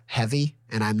left-brained heavy.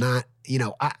 And I'm not, you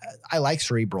know, I like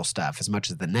cerebral stuff as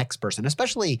much as the next person,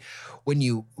 especially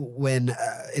when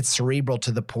it's cerebral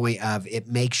to the point of it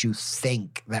makes you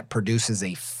think, that produces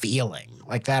a feeling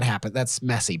like that happened. That's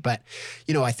messy. But,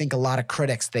 you know, I think a lot of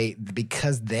critics,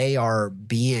 because they are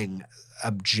being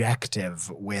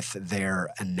objective with their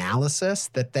analysis,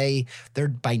 that they're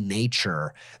by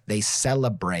nature, they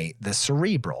celebrate the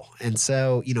cerebral. And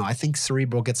so, you know, I think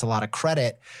cerebral gets a lot of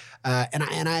credit,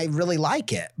 and I really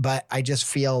like it, but I just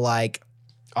feel like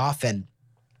often,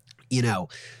 you know,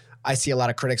 I see a lot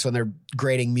of critics when they're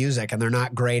grading music and they're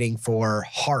not grading for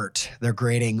heart. They're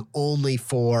grading only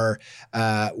for,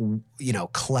 you know,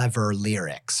 clever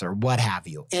lyrics or what have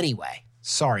you. Anyway,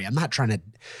 sorry, I'm not trying to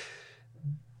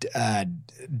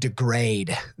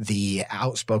degrade the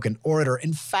outspoken orator.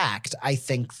 In fact, I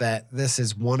think that this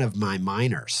is one of my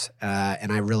minors,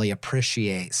 and I really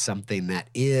appreciate something that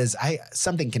is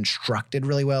something constructed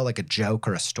really well, like a joke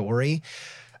or a story.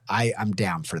 I'm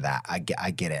down for that. I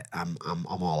get it. I'm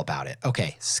all about it.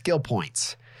 Okay, skill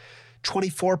points.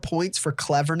 24 points for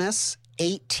cleverness,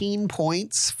 18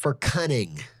 points for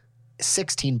cunning,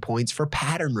 16 points for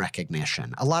pattern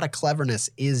recognition. A lot of cleverness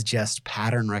is just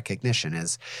pattern recognition.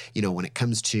 Is, you know, when it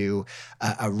comes to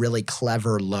a really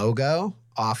clever logo,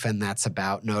 often that's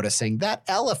about noticing that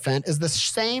elephant is the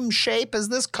same shape as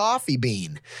this coffee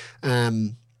bean.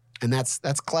 And that's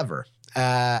clever.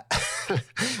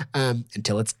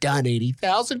 Until it's done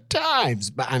 80,000 times.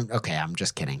 But I'm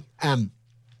just kidding.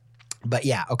 But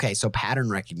yeah, okay, so pattern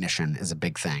recognition is a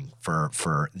big thing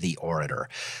for the orator.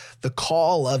 The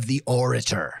call of the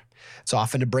orator. It's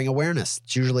often to bring awareness.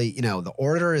 It's usually, you know, the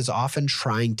orator is often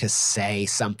trying to say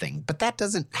something, but that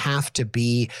doesn't have to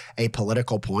be a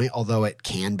political point, although it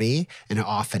can be, and it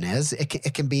often is.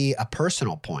 It can be a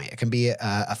personal point. It can be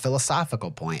a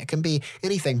philosophical point. It can be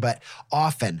anything, but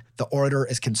often the orator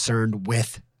is concerned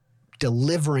with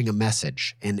delivering a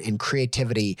message. And in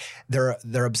creativity,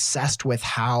 they're obsessed with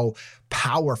how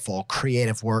powerful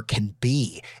creative work can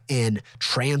be in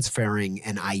transferring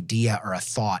an idea or a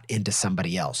thought into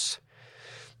somebody else.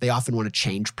 They often want to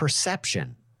change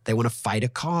perception. They want to fight a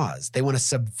cause. They want to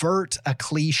subvert a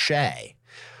cliche.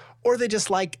 Or they just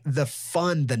like the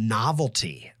fun, the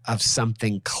novelty of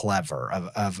something clever,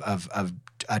 of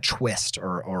a twist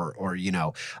or you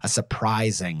know, a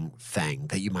surprising thing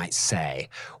that you might say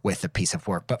with a piece of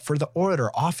work. But for the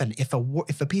orator, often if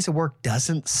a piece of work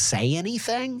doesn't say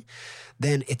anything,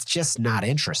 then it's just not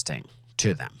interesting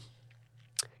to them.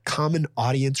 Common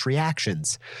audience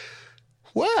reactions.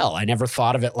 Well, I never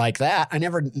thought of it like that. I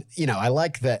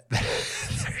like that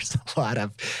there's a lot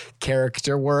of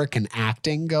character work and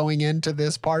acting going into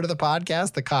this part of the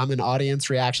podcast, the common audience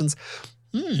reactions.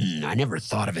 I never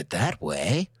thought of it that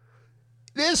way.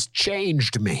 This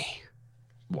changed me.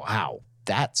 Wow,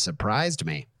 that surprised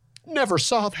me. Never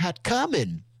saw that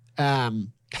coming.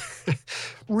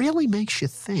 Really makes you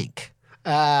think.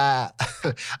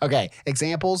 Okay,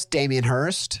 examples: Damien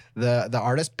Hirst, the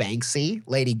artist, Banksy,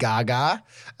 Lady Gaga,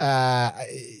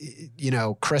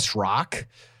 Chris Rock,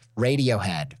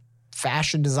 Radiohead,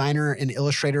 fashion designer and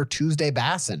illustrator Tuesday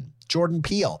Basson, Jordan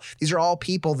Peele. These are all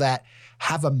people that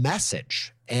have a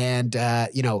message, and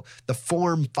the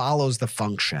form follows the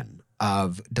function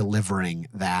of delivering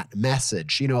that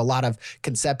message. A lot of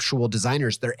conceptual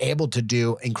designers, they're able to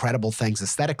do incredible things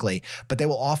aesthetically, but they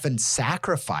will often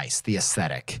sacrifice the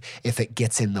aesthetic if it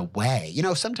gets in the way.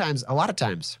 A lot of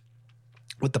times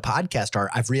with the podcast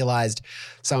art, I've realized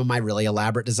some of my really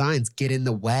elaborate designs get in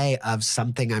the way of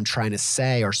something I'm trying to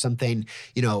say, or something,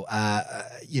 a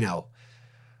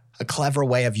clever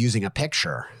way of using a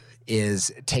picture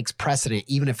takes precedent,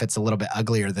 even if it's a little bit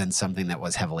uglier than something that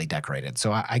was heavily decorated.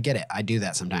 So I get it. I do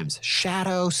that sometimes.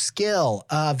 Shadow skill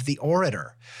of the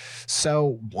orator.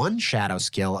 So one shadow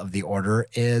skill of the orator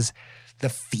is the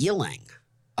feeling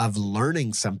of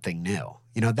learning something new.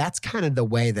 That's kind of the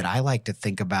way that I like to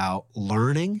think about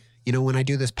learning. When I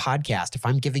do this podcast, if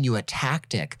I'm giving you a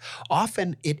tactic,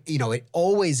 often it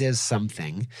always is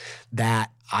something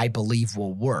that I believe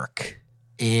will work.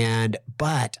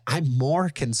 But I'm more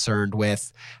concerned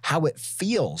with how it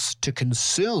feels to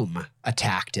consume a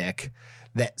tactic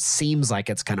that seems like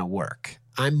it's going to work.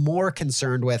 I'm more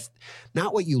concerned with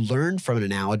not what you learn from an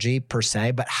analogy per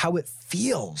se, but how it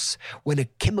feels when a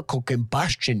chemical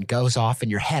combustion goes off in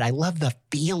your head. I love the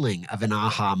feeling of an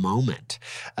aha moment.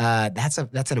 That's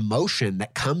an emotion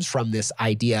that comes from this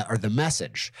idea or the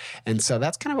message. And so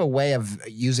that's kind of a way of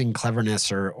using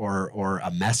cleverness or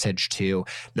a message to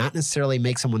not necessarily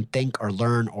make someone think or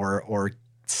learn or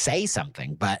say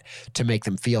something, but to make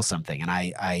them feel something. And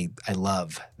I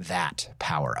love that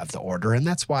power of the order, and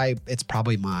that's why it's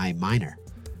probably my minor.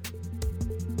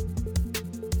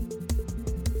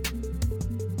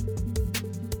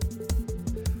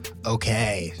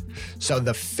 Okay, so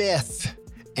the fifth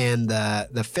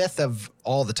of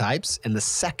all the types, and the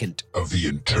second of the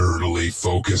internally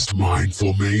focused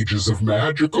mindful mages of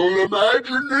magical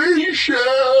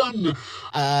imagination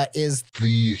is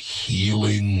the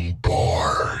healing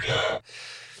bard.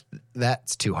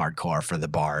 That's too hardcore for the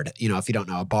bard. If you don't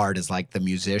know, a bard is like the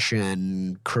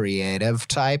musician, creative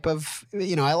type of,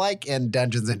 I like in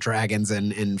Dungeons and Dragons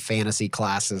and in fantasy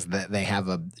classes that they have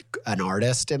an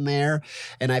artist in there.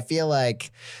 And I feel like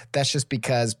that's just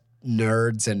because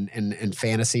nerds and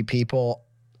fantasy people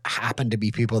happen to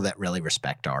be people that really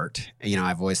respect art.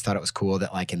 I've always thought it was cool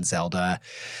that, like, in Zelda,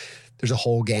 there's a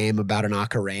whole game about an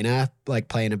ocarina, like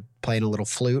playing a little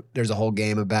flute. There's a whole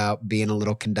game about being a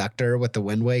little conductor with the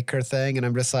Wind Waker thing. And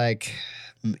I'm just like,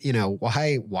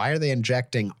 why are they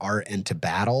injecting art into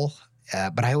battle?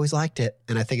 But I always liked it.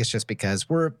 And I think it's just because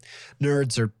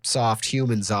nerds are soft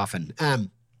humans often.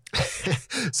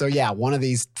 So yeah, one of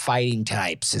these fighting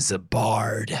types is a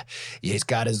bard. He's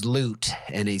got his lute,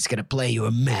 and he's going to play you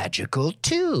a magical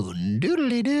tune.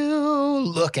 Doodly-doo.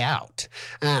 Look out.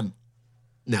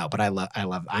 No, but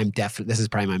this is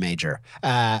probably my major.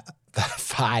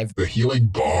 5. The healing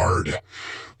bard.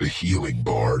 The healing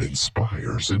bard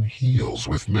inspires and heals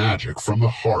with magic from the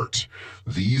heart.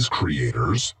 These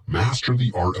creators master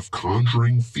the art of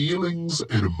conjuring feelings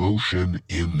and emotion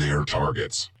in their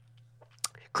targets.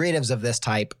 Creatives of this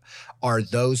type are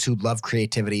those who love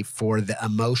creativity for the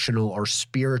emotional or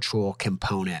spiritual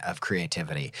component of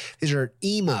creativity. These are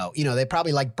emo. They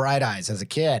probably liked Bright Eyes as a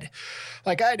kid,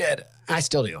 like I did. I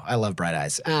still do. I love Bright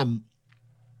Eyes.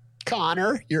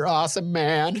 Connor, you're awesome,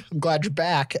 man. I'm glad you're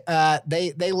back.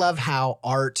 They love how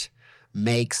art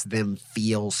makes them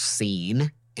feel seen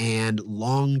and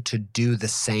long to do the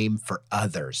same for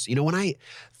others. When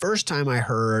first time I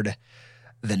heard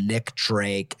the Nick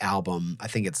Drake album, I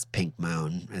think it's Pink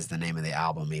Moon is the name of the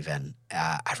album even.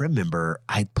 I remember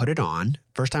I put it on,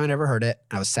 first time I'd ever heard it.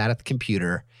 I was sat at the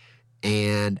computer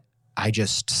and I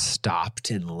just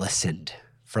stopped and listened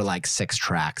for like 6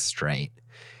 tracks straight.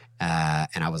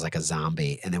 And I was like a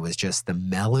zombie. And it was just the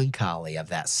melancholy of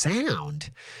that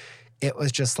sound. It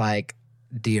was just like,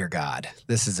 dear God,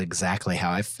 this is exactly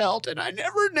how I felt, and I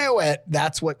never knew it.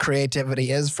 That's what creativity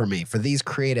is for me. For these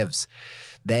creatives,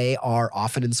 they are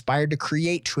often inspired to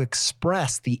create, to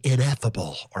express the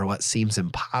ineffable, or what seems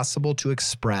impossible to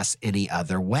express any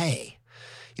other way.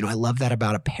 I love that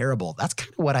about a parable. That's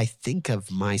kind of what I think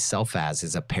of myself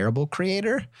as a parable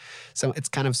creator. So it's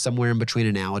kind of somewhere in between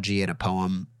analogy and a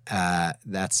poem.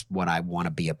 That's what I want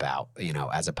to be about,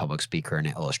 as a public speaker and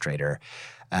an illustrator.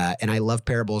 And I love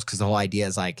parables because the whole idea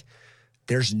is like,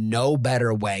 there's no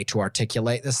better way to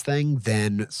articulate this thing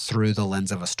than through the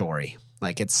lens of a story.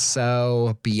 Like, it's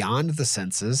so beyond the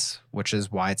senses, which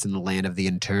is why it's in the land of the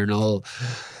internal.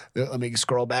 Let me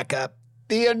scroll back up.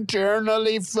 The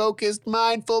internally focused,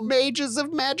 mindful mages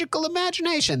of magical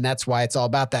imagination. That's why it's all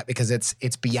about that, because it's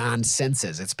beyond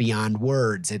senses. It's beyond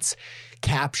words. It's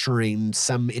capturing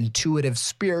some intuitive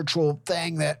spiritual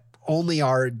thing that only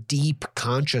our deep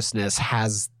consciousness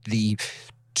has the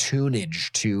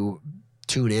tunage to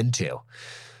tune into.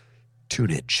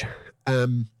 Tunage.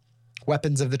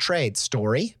 Weapons of the trade: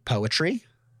 story, poetry,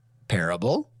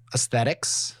 parable,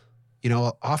 aesthetics.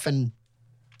 Often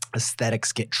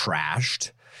aesthetics get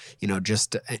trashed.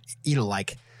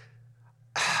 Like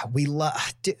we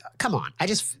love. Come on, I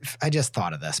just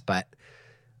thought of this, but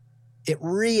it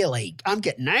really, I'm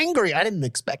getting angry. I didn't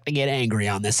expect to get angry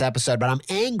on this episode, but I'm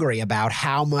angry about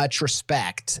how much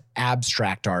respect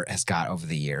abstract art has got over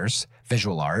the years,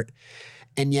 visual art.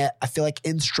 And yet I feel like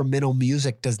instrumental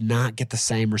music does not get the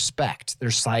same respect.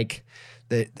 There's like,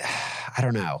 I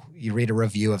don't know. You read a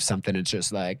review of something, it's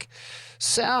just like,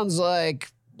 sounds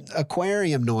like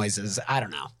aquarium noises. I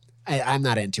don't know. I'm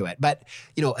not into it. But,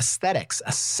 aesthetics,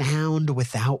 a sound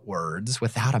without words,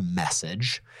 without a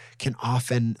message, can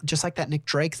often, just like that Nick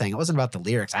Drake thing, it wasn't about the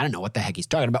lyrics. I don't know what the heck he's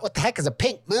talking about. What the heck is a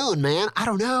pink moon, man? I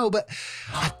don't know, but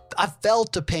I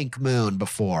felt a pink moon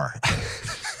before.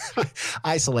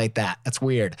 Isolate that. That's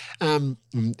weird. Put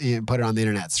it on the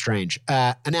internet. It's strange.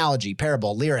 Analogy,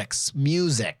 parable, lyrics,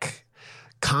 music,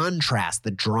 contrast, the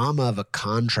drama of a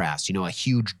contrast, a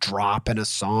huge drop in a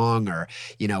song, or,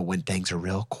 when things are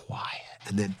real quiet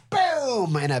and then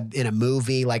boom in a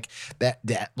movie like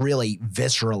that really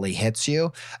viscerally hits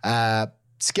you.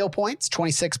 Skill points,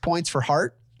 26 points for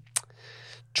heart,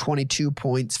 22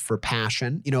 points for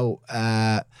passion,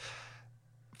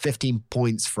 15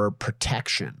 points for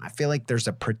protection. I feel like there's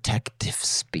a protective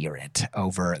spirit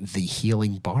over the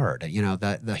healing bard,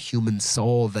 the human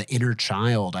soul, the inner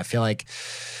child. I feel like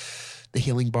the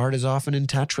healing bard is often in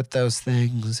touch with those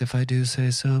things, if I do say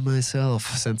so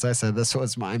myself, since I said this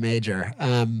was my major.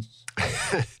 The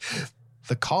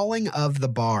calling of the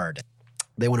bard.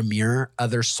 They want to mirror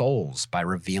other souls by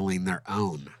revealing their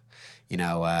own.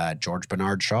 George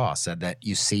Bernard Shaw said that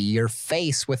you see your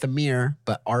face with a mirror,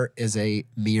 but art is a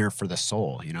mirror for the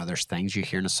soul. There's things you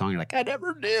hear in a song, you're like, I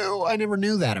never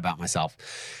knew that about myself.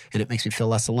 And it makes me feel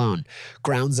less alone.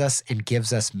 Grounds us and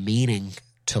gives us meaning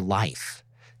to life.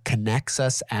 Connects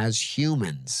us as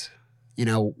humans.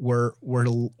 We're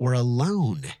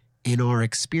alone in our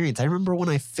experience. I remember when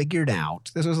I figured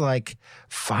out, this was like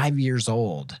 5 years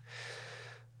old,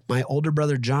 my older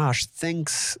brother Josh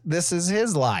thinks this is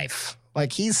his life.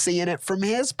 Like he's seeing it from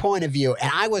his point of view. And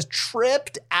I was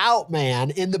tripped out,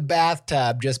 man, in the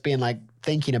bathtub, just being like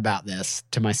thinking about this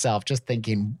to myself, just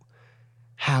thinking,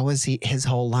 how is he his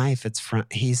whole life? It's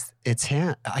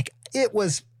him. Like it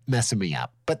was messing me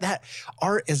up. But that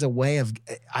art is a way of,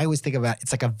 I always think about,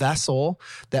 it's like a vessel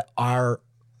that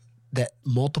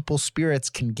multiple spirits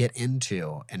can get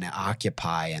into and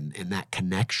occupy, and that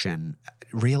connection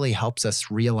really helps us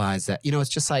realize that, it's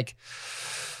just like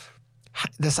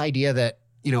this idea that,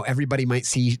 everybody might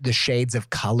see the shades of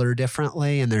color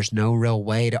differently and there's no real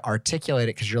way to articulate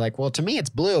it because you're like, well, to me it's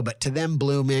blue, but to them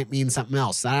blue may mean something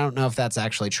else. I don't know if that's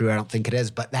actually true. I don't think it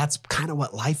is, but that's kind of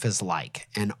what life is like.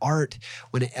 And art,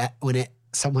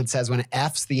 someone says when it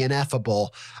F's the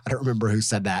ineffable, I don't remember who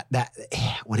said that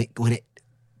when it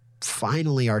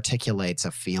finally articulates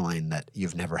a feeling that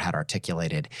you've never had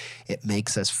articulated, it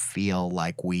makes us feel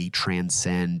like we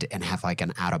transcend and have like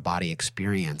an out-of-body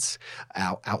experience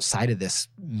outside of this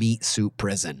meat suit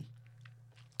prison.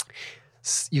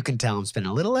 You can tell I'm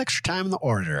spending a little extra time in the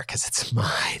order because it's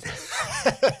mine.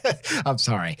 I'm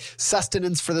sorry.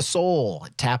 Sustenance for the soul.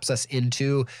 It taps us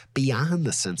into beyond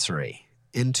the sensory,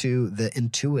 into the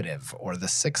intuitive or the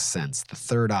sixth sense, the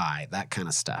third eye, that kind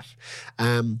of stuff.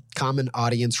 Common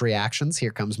audience reactions.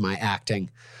 Here comes my acting.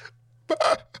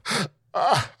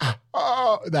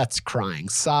 That's crying,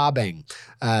 sobbing.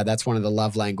 That's one of the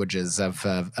love languages of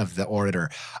the orator.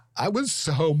 I was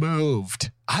so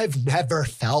moved. I've never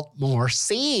felt more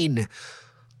seen.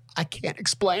 I can't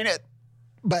explain it,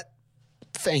 but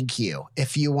thank you.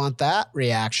 If you want that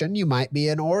reaction, you might be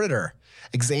an orator.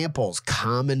 Examples,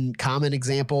 common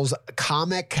examples,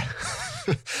 comic,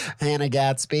 Hannah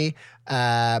Gatsby,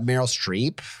 Meryl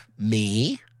Streep,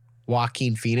 me,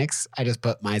 Joaquin Phoenix. I just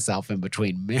put myself in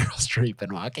between Meryl Streep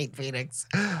and Joaquin Phoenix.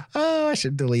 Oh, I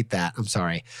should delete that. I'm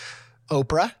sorry.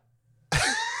 Oprah,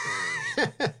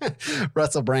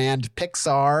 Russell Brand,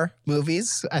 Pixar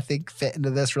movies, I think fit into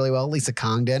this really well. Lisa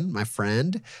Congdon, my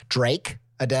friend, Drake,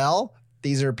 Adele.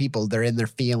 These are people, they're in their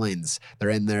feelings.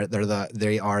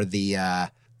 They are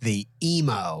the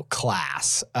emo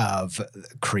class of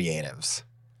creatives.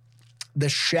 The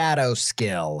shadow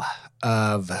skill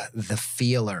of the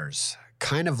feelers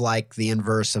kind of like the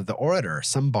inverse of the orator.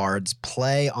 Some bards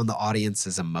play on the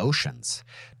audience's emotions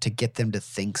to get them to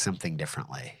think something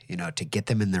differently, to get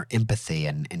them in their empathy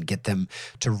and get them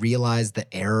to realize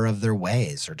the error of their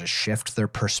ways or to shift their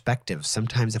perspective.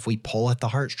 Sometimes if we pull at the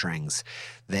heartstrings,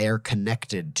 they are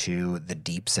connected to the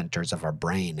deep centers of our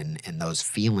brain, and those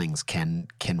feelings can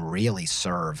really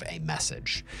serve a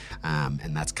message.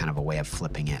 And that's kind of a way of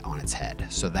flipping it on its head.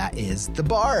 So that is the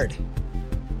bard.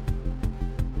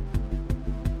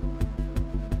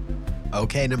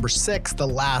 Okay, number 6, the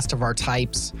last of our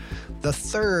types, the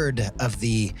third of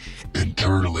the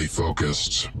internally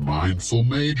focused, mindful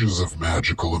mages of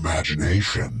magical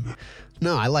imagination.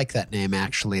 No, I like that name,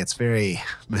 actually. It's very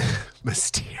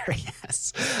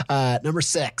mysterious. Number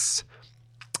 6.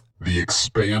 The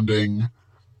expanding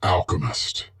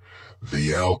alchemist.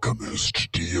 The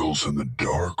alchemist deals in the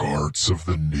dark arts of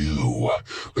the new,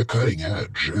 the cutting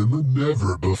edge, and the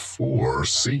never-before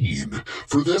seen.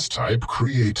 For this type,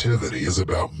 creativity is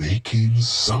about making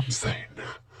something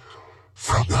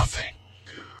from nothing.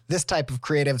 This type of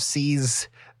creative sees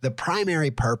the primary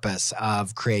purpose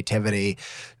of creativity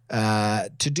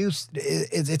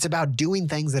it's about doing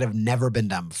things that have never been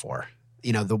done before.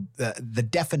 The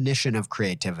definition of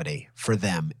creativity for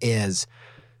them is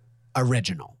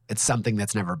original. It's something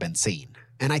that's never been seen.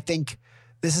 And I think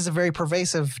this is a very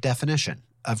pervasive definition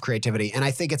of creativity. And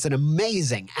I think it's an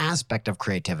amazing aspect of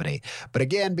creativity. But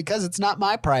again, because it's not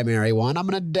my primary one, I'm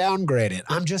going to downgrade it.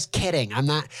 I'm just kidding.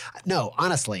 No,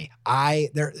 honestly,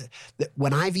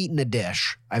 when I've eaten a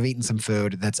dish, I've eaten some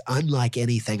food that's unlike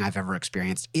anything I've ever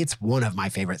experienced. It's one of my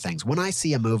favorite things. When I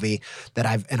see a movie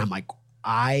I'm like,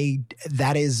 I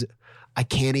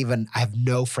have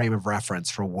no frame of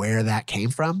reference for where that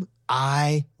came from.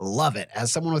 I love it.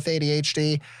 As someone with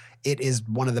ADHD, it is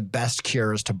one of the best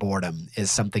cures to boredom, is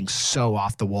something so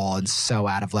off the wall and so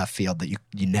out of left field that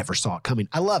you never saw it coming.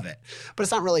 I love it, but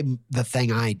it's not really the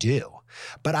thing I do.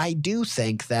 But I do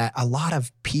think that a lot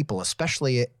of people,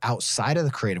 especially outside of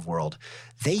the creative world,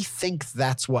 they think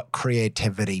that's what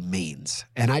creativity means.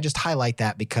 And I just highlight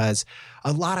that because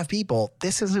a lot of people,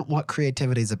 this isn't what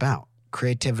creativity is about.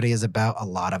 Creativity is about a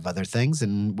lot of other things,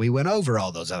 and we went over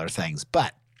all those other things.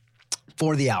 But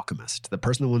for the alchemist, the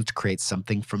person who wants to create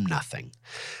something from nothing,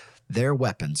 their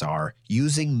weapons are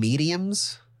using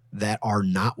mediums that are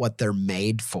not what they're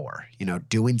made for.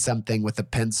 Doing something with a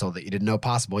pencil that you didn't know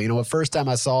possible. The first time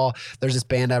I saw, there's this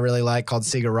band I really like called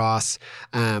Sigur Rós.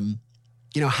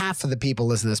 Half of the people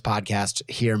listening to this podcast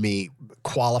hear me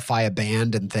qualify a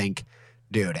band and think,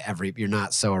 dude, you're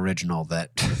not so original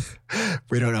that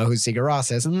we don't know who Sigur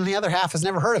Rós is. And then the other half has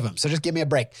never heard of him. So just give me a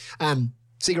break.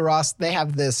 Sigur Rós, they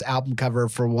have this album cover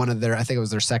for I think it was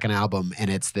their second album, and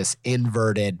it's this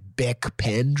inverted Bic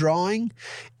pen drawing.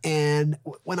 And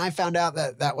when I found out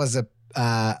that was a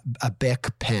Bic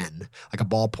pen, like a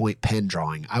ballpoint pen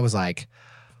drawing, I was like,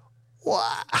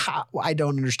 what? I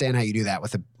don't understand how you do that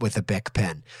with a Bic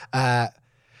pen.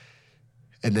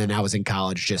 And then I was in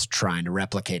college just trying to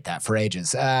replicate that for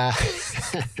ages, as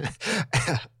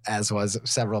was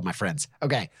several of my friends.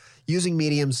 Okay, using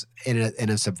mediums in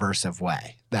a subversive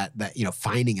way, that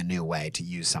finding a new way to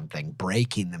use something,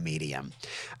 breaking the medium.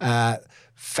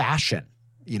 Fashion.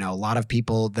 A lot of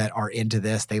people that are into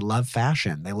this, they love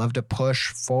fashion. They love to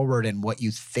push forward in what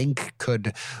you think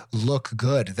could look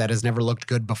good that has never looked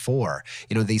good before.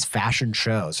 These fashion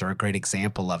shows are a great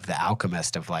example of the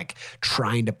alchemist, of like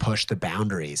trying to push the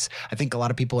boundaries. I think a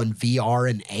lot of people in VR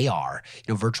and AR,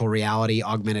 virtual reality,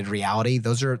 augmented reality,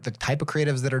 those are the type of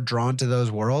creatives that are drawn to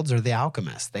those worlds, are the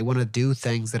alchemists. They want to do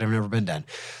things that have never been done.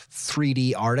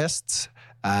 3D artists,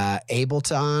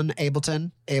 Ableton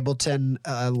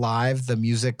Live, the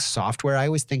music software. I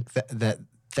always think that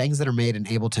things that are made in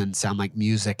Ableton sound like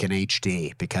music in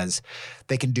HD because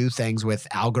they can do things with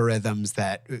algorithms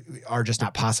that are just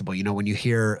not possible. When you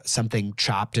hear something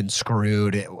chopped and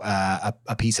screwed,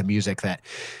 a piece of music that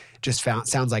just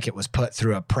sounds like it was put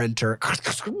through a printer,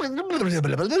 something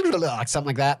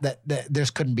like that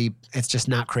there's couldn't be, it's just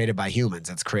not created by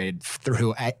humans. It's created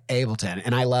through Ableton.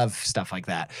 And I love stuff like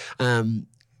that. And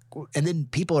then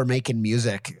people are making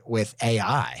music with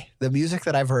AI. The music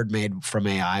that I've heard made from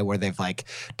AI, where they've like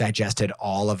digested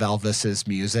all of Elvis's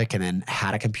music and then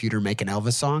had a computer make an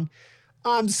Elvis song.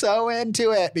 I'm so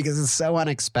into it because it's so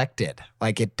unexpected.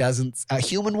 Like a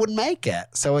human wouldn't make it.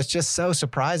 So it's just so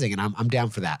surprising, and I'm down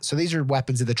for that. So these are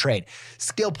weapons of the trade.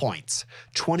 Skill points,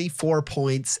 24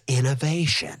 points,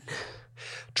 innovation.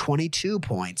 22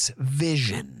 points,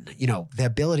 vision, the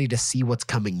ability to see what's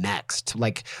coming next.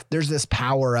 Like there's this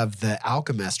power of the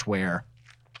alchemist where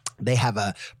they have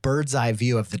a bird's eye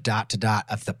view of the dot to dot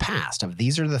of the past, of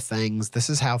these are the things, this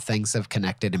is how things have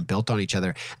connected and built on each other.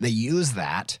 And they use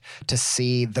that to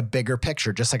see the bigger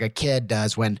picture, just like a kid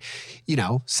does when,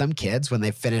 some kids, when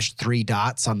they finish 3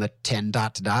 dots on the 10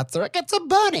 dot to dots, they're like, it's a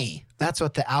bunny. That's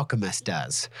what the alchemist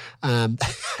does.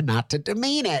 Not to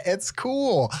demean it. It's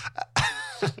cool.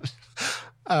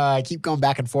 I keep going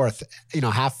back and forth.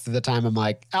 Half of the time I'm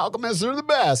like, alchemists are the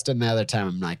best. And the other time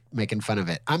I'm like making fun of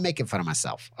it. I'm making fun of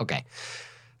myself. Okay.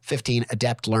 15,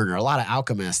 adept learner. A lot of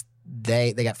alchemists,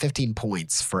 they got 15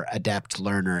 points for adept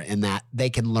learner in that they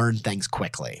can learn things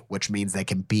quickly, which means they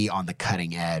can be on the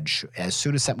cutting edge. As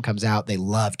soon as something comes out, they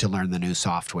love to learn the new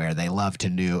software. They love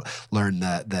to learn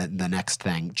the next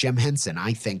thing. Jim Henson,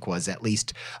 I think, was at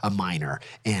least a minor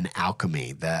in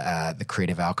alchemy, the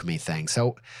creative alchemy thing.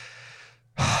 So,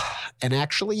 and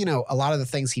actually, a lot of the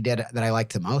things he did that I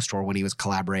liked the most were when he was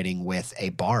collaborating with a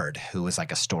bard who was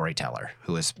like a storyteller,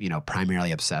 who was,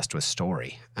 primarily obsessed with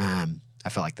story. I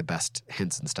feel like the best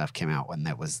Henson stuff came out when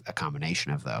that was a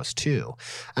combination of those two.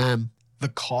 The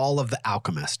Call of the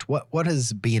Alchemist. What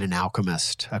is being an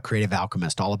alchemist, a creative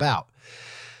alchemist, all about?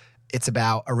 It's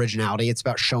about originality. It's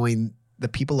about showing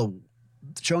people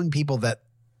that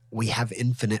we have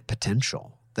infinite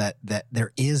potential. That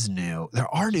there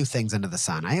are new things under the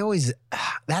sun.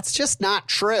 That's just not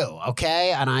true,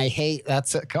 okay? And I hate,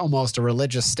 that's almost a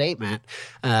religious statement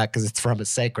because it's from a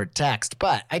sacred text,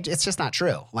 but it's just not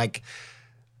true. Like,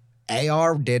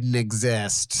 AR didn't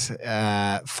exist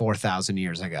 4,000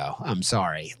 years ago. I'm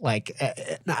sorry. Like,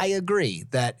 I agree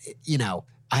that,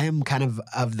 I am kind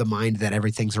of the mind that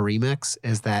everything's a remix,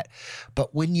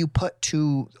 but when you put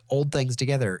 2 old things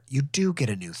together, you do get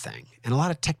a new thing. And a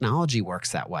lot of technology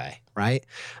works that way, right?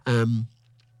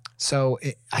 So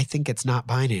I think it's not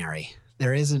binary.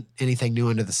 There isn't anything new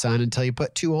under the sun until you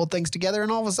put 2 old things together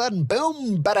and all of a sudden,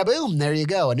 boom, bada boom, there you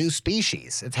go, a new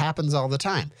species. It happens all the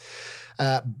time.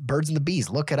 Birds and the Bees,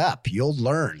 look it up. You'll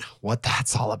learn what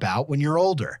that's all about when you're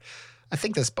older. I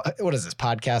think what is this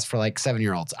podcast for like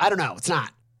 7-year-olds? I don't know. It's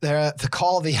not. The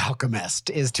Call of the Alchemist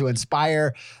is to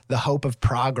inspire the hope of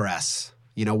progress.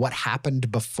 What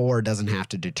happened before doesn't have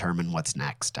to determine what's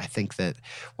next. I think that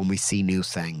when we see new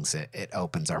things, it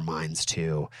opens our minds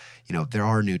to, there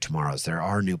are new tomorrows. There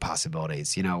are new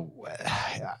possibilities.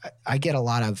 I get a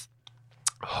lot of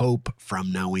hope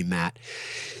from knowing that,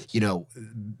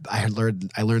 I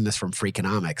learned this from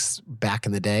Freakonomics back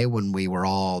in the day when we were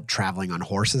all traveling on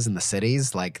horses in the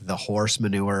cities, like the horse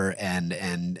manure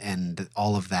and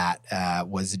all of that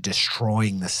was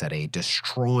destroying the city,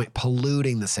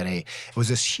 polluting the city. It was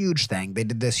this huge thing. They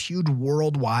did this huge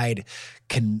worldwide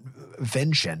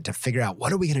convention to figure out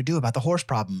what are we going to do about the horse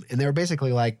problem. And they were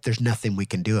basically like, there's nothing we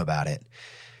can do about it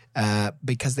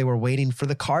because they were waiting for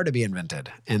the car to be invented.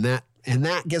 And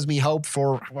that gives me hope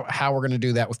for how we're going to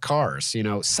do that with cars.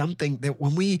 Something that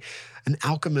an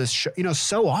alchemist,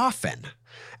 so often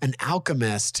an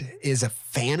alchemist is a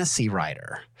fantasy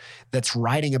writer that's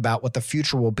writing about what the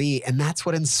future will be. And that's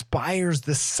what inspires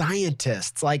the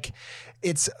scientists. Like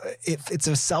it's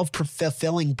a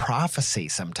self-fulfilling prophecy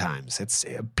sometimes. It's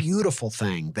a beautiful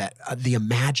thing that the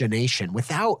imagination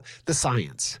without the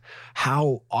science,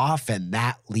 how often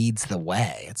that leads the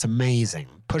way. It's amazing.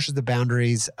 Pushes the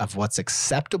boundaries of what's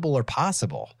acceptable or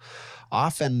possible.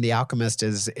 Often the alchemist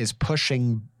is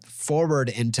pushing forward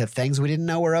into things we didn't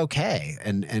know were okay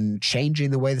and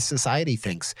changing the way the society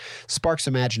thinks. Sparks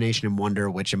imagination and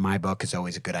wonder, which in my book is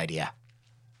always a good idea.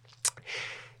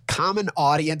 Common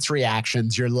audience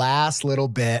reactions, your last little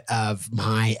bit of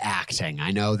my acting.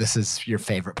 I know this is your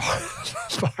favorite part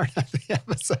of the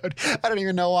episode. I don't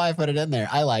even know why I put it in there.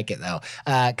 I like it though.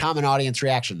 Common audience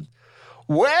reaction.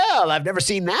 Well, I've never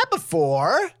seen that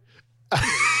before.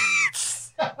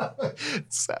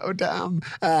 So dumb.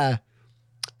 I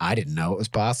didn't know it was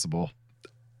possible.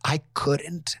 I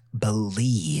couldn't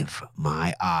believe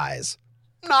my eyes.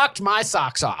 Knocked my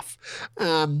socks off.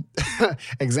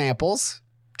 Examples.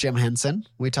 Jim Henson.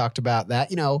 We talked about that.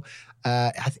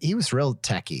 He was real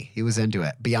techie. He was into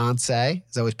it. Beyonce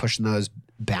is always pushing those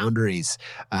boundaries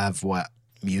of what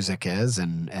music is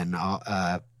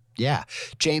yeah.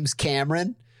 James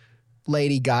Cameron,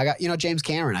 Lady Gaga. James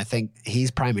Cameron, I think he's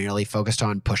primarily focused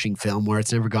on pushing film where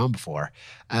it's never gone before.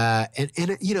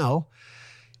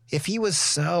 If he was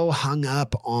so hung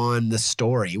up on the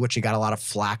story, which he got a lot of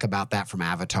flack about that from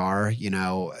Avatar,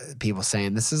 people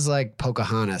saying this is like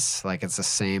Pocahontas, like it's the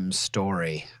same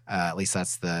story. At least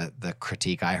that's the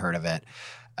critique I heard of it.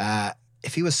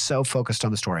 If he was so focused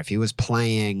on the story, if he was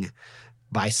playing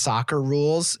by soccer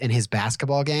rules in his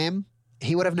basketball game,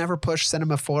 he would have never pushed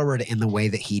cinema forward in the way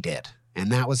that he did.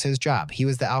 And that was his job. He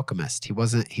was the alchemist. He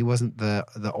wasn't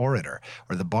the orator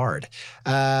or the bard.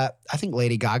 I think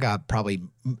Lady Gaga probably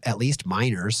at least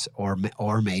minors or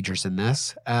majors in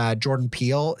this. Jordan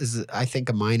Peele is, I think,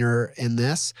 a minor in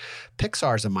this.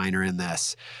 Pixar's a minor in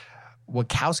this.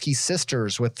 Wachowski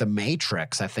sisters with The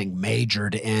Matrix, I think,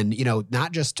 majored in,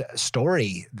 not just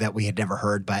story that we had never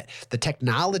heard, but the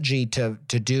technology to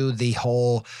do the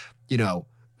whole,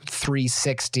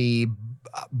 360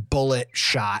 bullet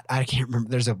shot. I can't remember.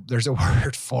 There's a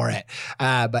word for it,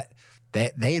 but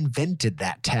they invented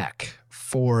that tech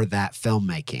for that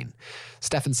filmmaking.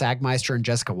 Stefan Sagmeister and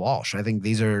Jessica Walsh. I think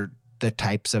these are the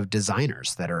types of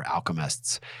designers that are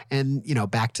alchemists. And,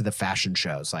 back to the fashion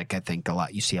shows, like I think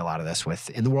you see a lot of this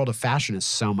in the world of fashion is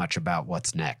so much about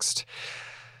what's next.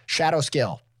 Shadow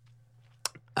skill.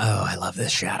 Oh, I love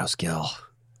this shadow skill.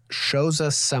 Shows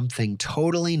us something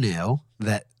totally new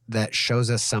that shows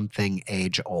us something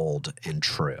age old and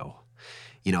true.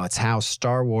 It's how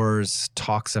Star Wars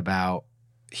talks about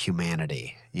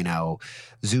humanity.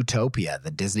 Zootopia,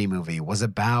 the Disney movie, was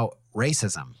about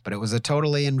racism, but it was a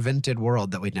totally invented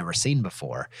world that we'd never seen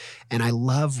before. And I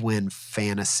love when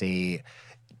fantasy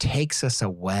takes us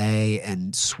away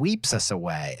and sweeps us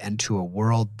away into a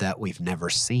world that we've never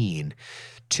seen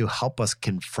to help us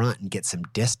confront and get some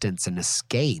distance and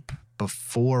escape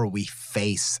before we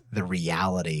face the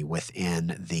reality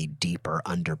within the deeper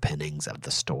underpinnings of the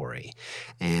story.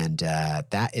 And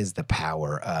that is the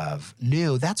power of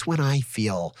new. That's when I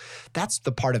feel, that's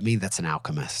the part of me that's an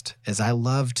alchemist, is I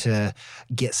love to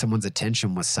get someone's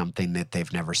attention with something that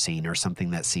they've never seen or something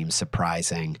that seems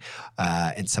surprising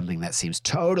and something that seems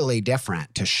totally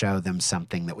different to show them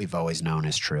something that we've always known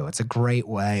is true. It's a great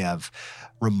way of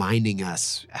reminding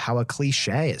us how a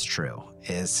cliche is true,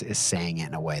 is saying it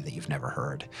in a way that you've never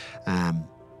heard.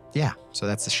 So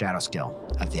that's the shadow skill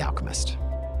of the alchemist.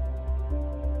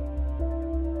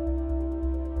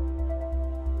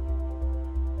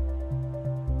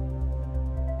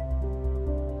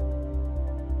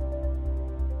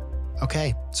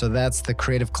 Okay, so that's the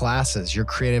creative classes, your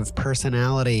creative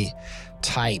personality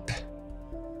type,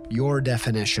 your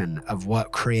definition of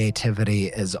what creativity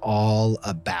is all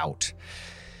about.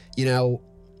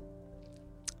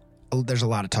 There's a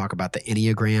lot of talk about the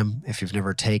Enneagram. If you've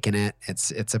never taken it,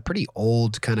 it's a pretty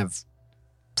old kind of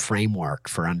framework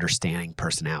for understanding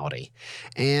personality.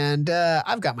 And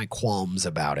I've got my qualms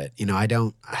about it.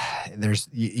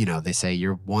 They say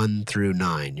you're 1 through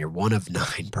 9. You're one of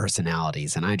 9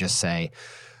 personalities. And I just say,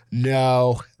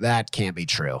 no, that can't be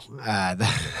true.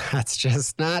 That's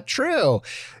just not true.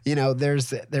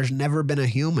 There's never been a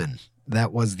human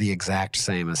that was the exact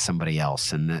same as somebody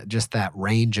else. And just that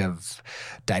range of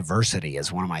diversity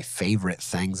is one of my favorite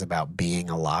things about being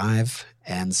alive.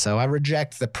 And so I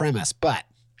reject the premise, but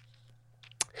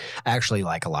I actually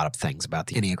like a lot of things about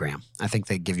the Enneagram. I think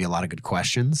they give you a lot of good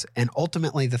questions. And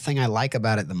ultimately, the thing I like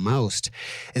about it the most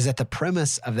is that the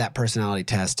premise of that personality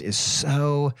test is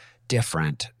so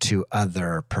different to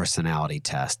other personality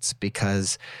tests,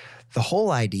 because the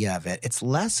whole idea of it, it's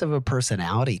less of a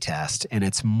personality test and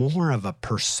it's more of a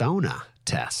persona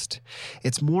test.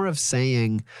 It's more of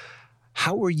saying,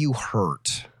 how were you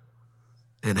hurt?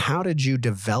 And how did you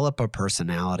develop a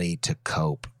personality to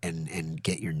cope and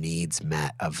get your needs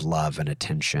met of love and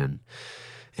attention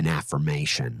and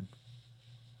affirmation?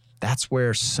 That's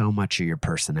where so much of your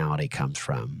personality comes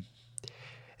from.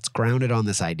 It's grounded on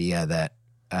this idea that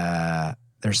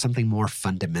there's something more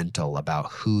fundamental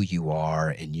about who you are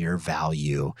and your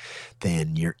value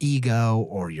than your ego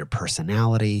or your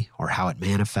personality or how it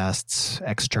manifests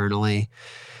externally.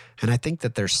 And I think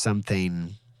that there's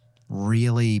something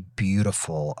really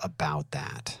beautiful about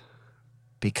that,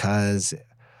 because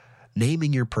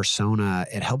naming your persona,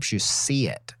 it helps you see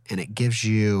it and it gives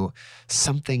you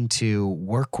something to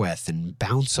work with and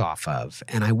bounce off of.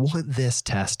 And I want this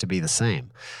test to be the same.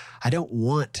 I don't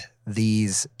want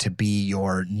these to be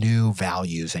your new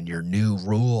values and your new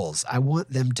rules. I want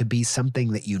them to be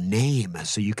something that you name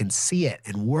so you can see it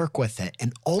and work with it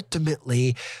and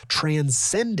ultimately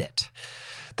transcend it.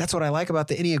 That's what I like about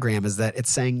the Enneagram, is that it's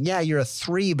saying, yeah, you're a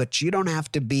 3, but you don't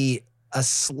have to be a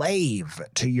slave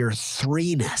to your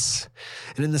 3-ness.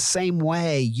 And in the same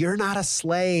way, you're not a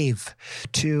slave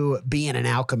to being an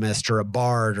alchemist or a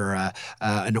bard or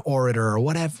an orator or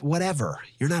whatever.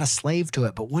 You're not a slave to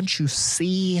it. But once you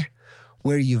see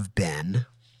where you've been,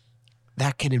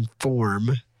 that can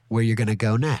inform where you're going to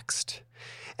go next.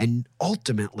 And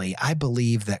ultimately, I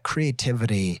believe that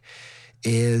creativity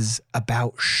is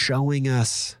about showing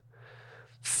us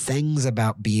things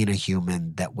about being a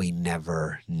human that we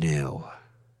never knew.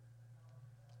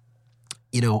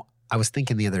 I was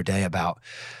thinking the other day about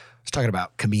was talking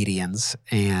about comedians,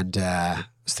 and I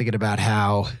was thinking about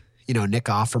how, Nick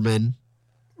Offerman,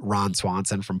 Ron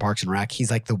Swanson from Parks and Rec, he's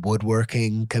like the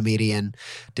woodworking comedian.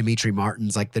 Dimitri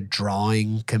Martin's like the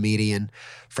drawing comedian.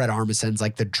 Fred Armisen's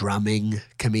like the drumming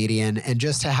comedian. And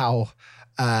just how,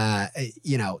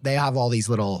 they have all these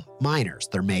little minors.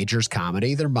 Their major's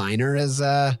comedy. Their minor is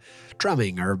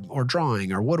drumming or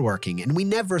drawing or woodworking. And we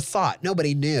never thought,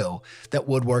 nobody knew that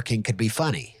woodworking could be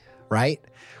funny, right?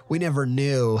 We never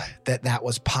knew that that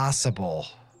was possible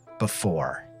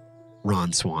before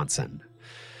Ron Swanson.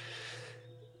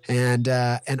 And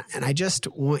I just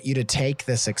want you to take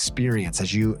this experience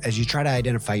as you try to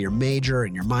identify your major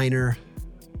and your minor.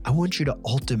 I want you to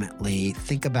ultimately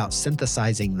think about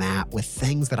synthesizing that with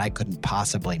things that I couldn't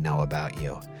possibly know about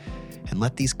you. And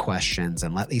let these questions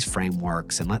and let these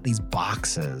frameworks and let these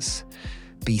boxes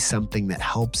be something that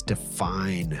helps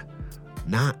define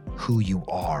not who you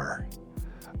are,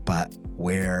 but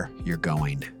where you're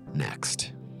going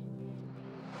next.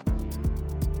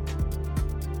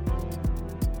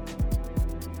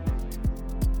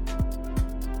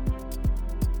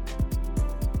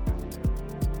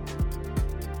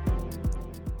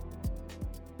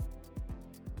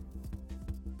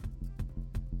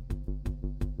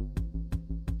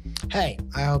 Hey,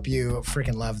 I hope you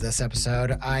freaking love this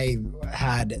episode. I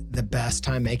had the best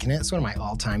time making it. It's one of my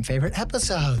all-time favorite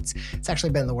episodes. It's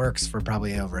actually been in the works for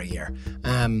probably over a year.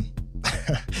 And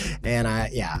I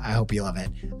hope you love it.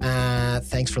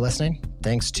 Thanks for listening.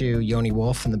 Thanks to Yoni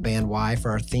Wolf and the band Y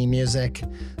for our theme music.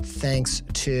 Thanks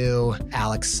to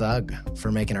Alex Sugg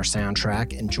for making our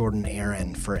soundtrack, and Jordan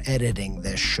Aaron for editing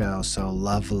this show so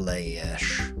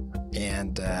lovely-ish.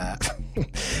 And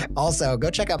also, go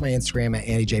check out my Instagram at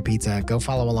AndyJPizza. Go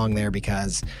follow along there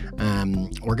because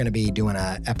we're going to be doing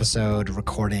an episode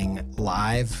recording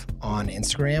live on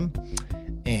Instagram,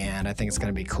 and I think it's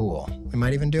going to be cool. We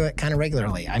might even do it kind of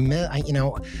regularly.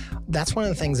 That's one of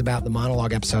the things about the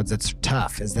monologue episodes that's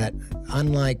tough, is that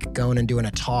unlike going and doing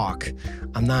a talk,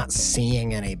 I'm not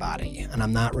seeing anybody and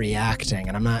I'm not reacting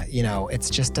and I'm not, it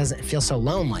just doesn't feel so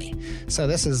lonely. So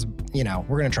this is, we're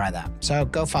going to try that. So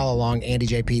go follow along,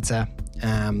 AndyJPizza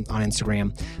on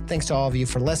Instagram. Thanks to all of you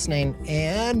for listening.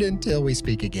 And until we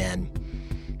speak again,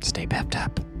 stay pepped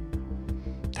up.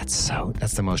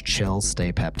 That's the most chill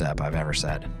stay pepped up I've ever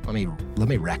said. Let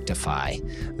me rectify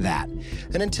that.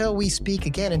 And until we speak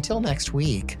again, until next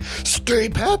week, stay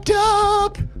pepped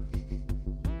up.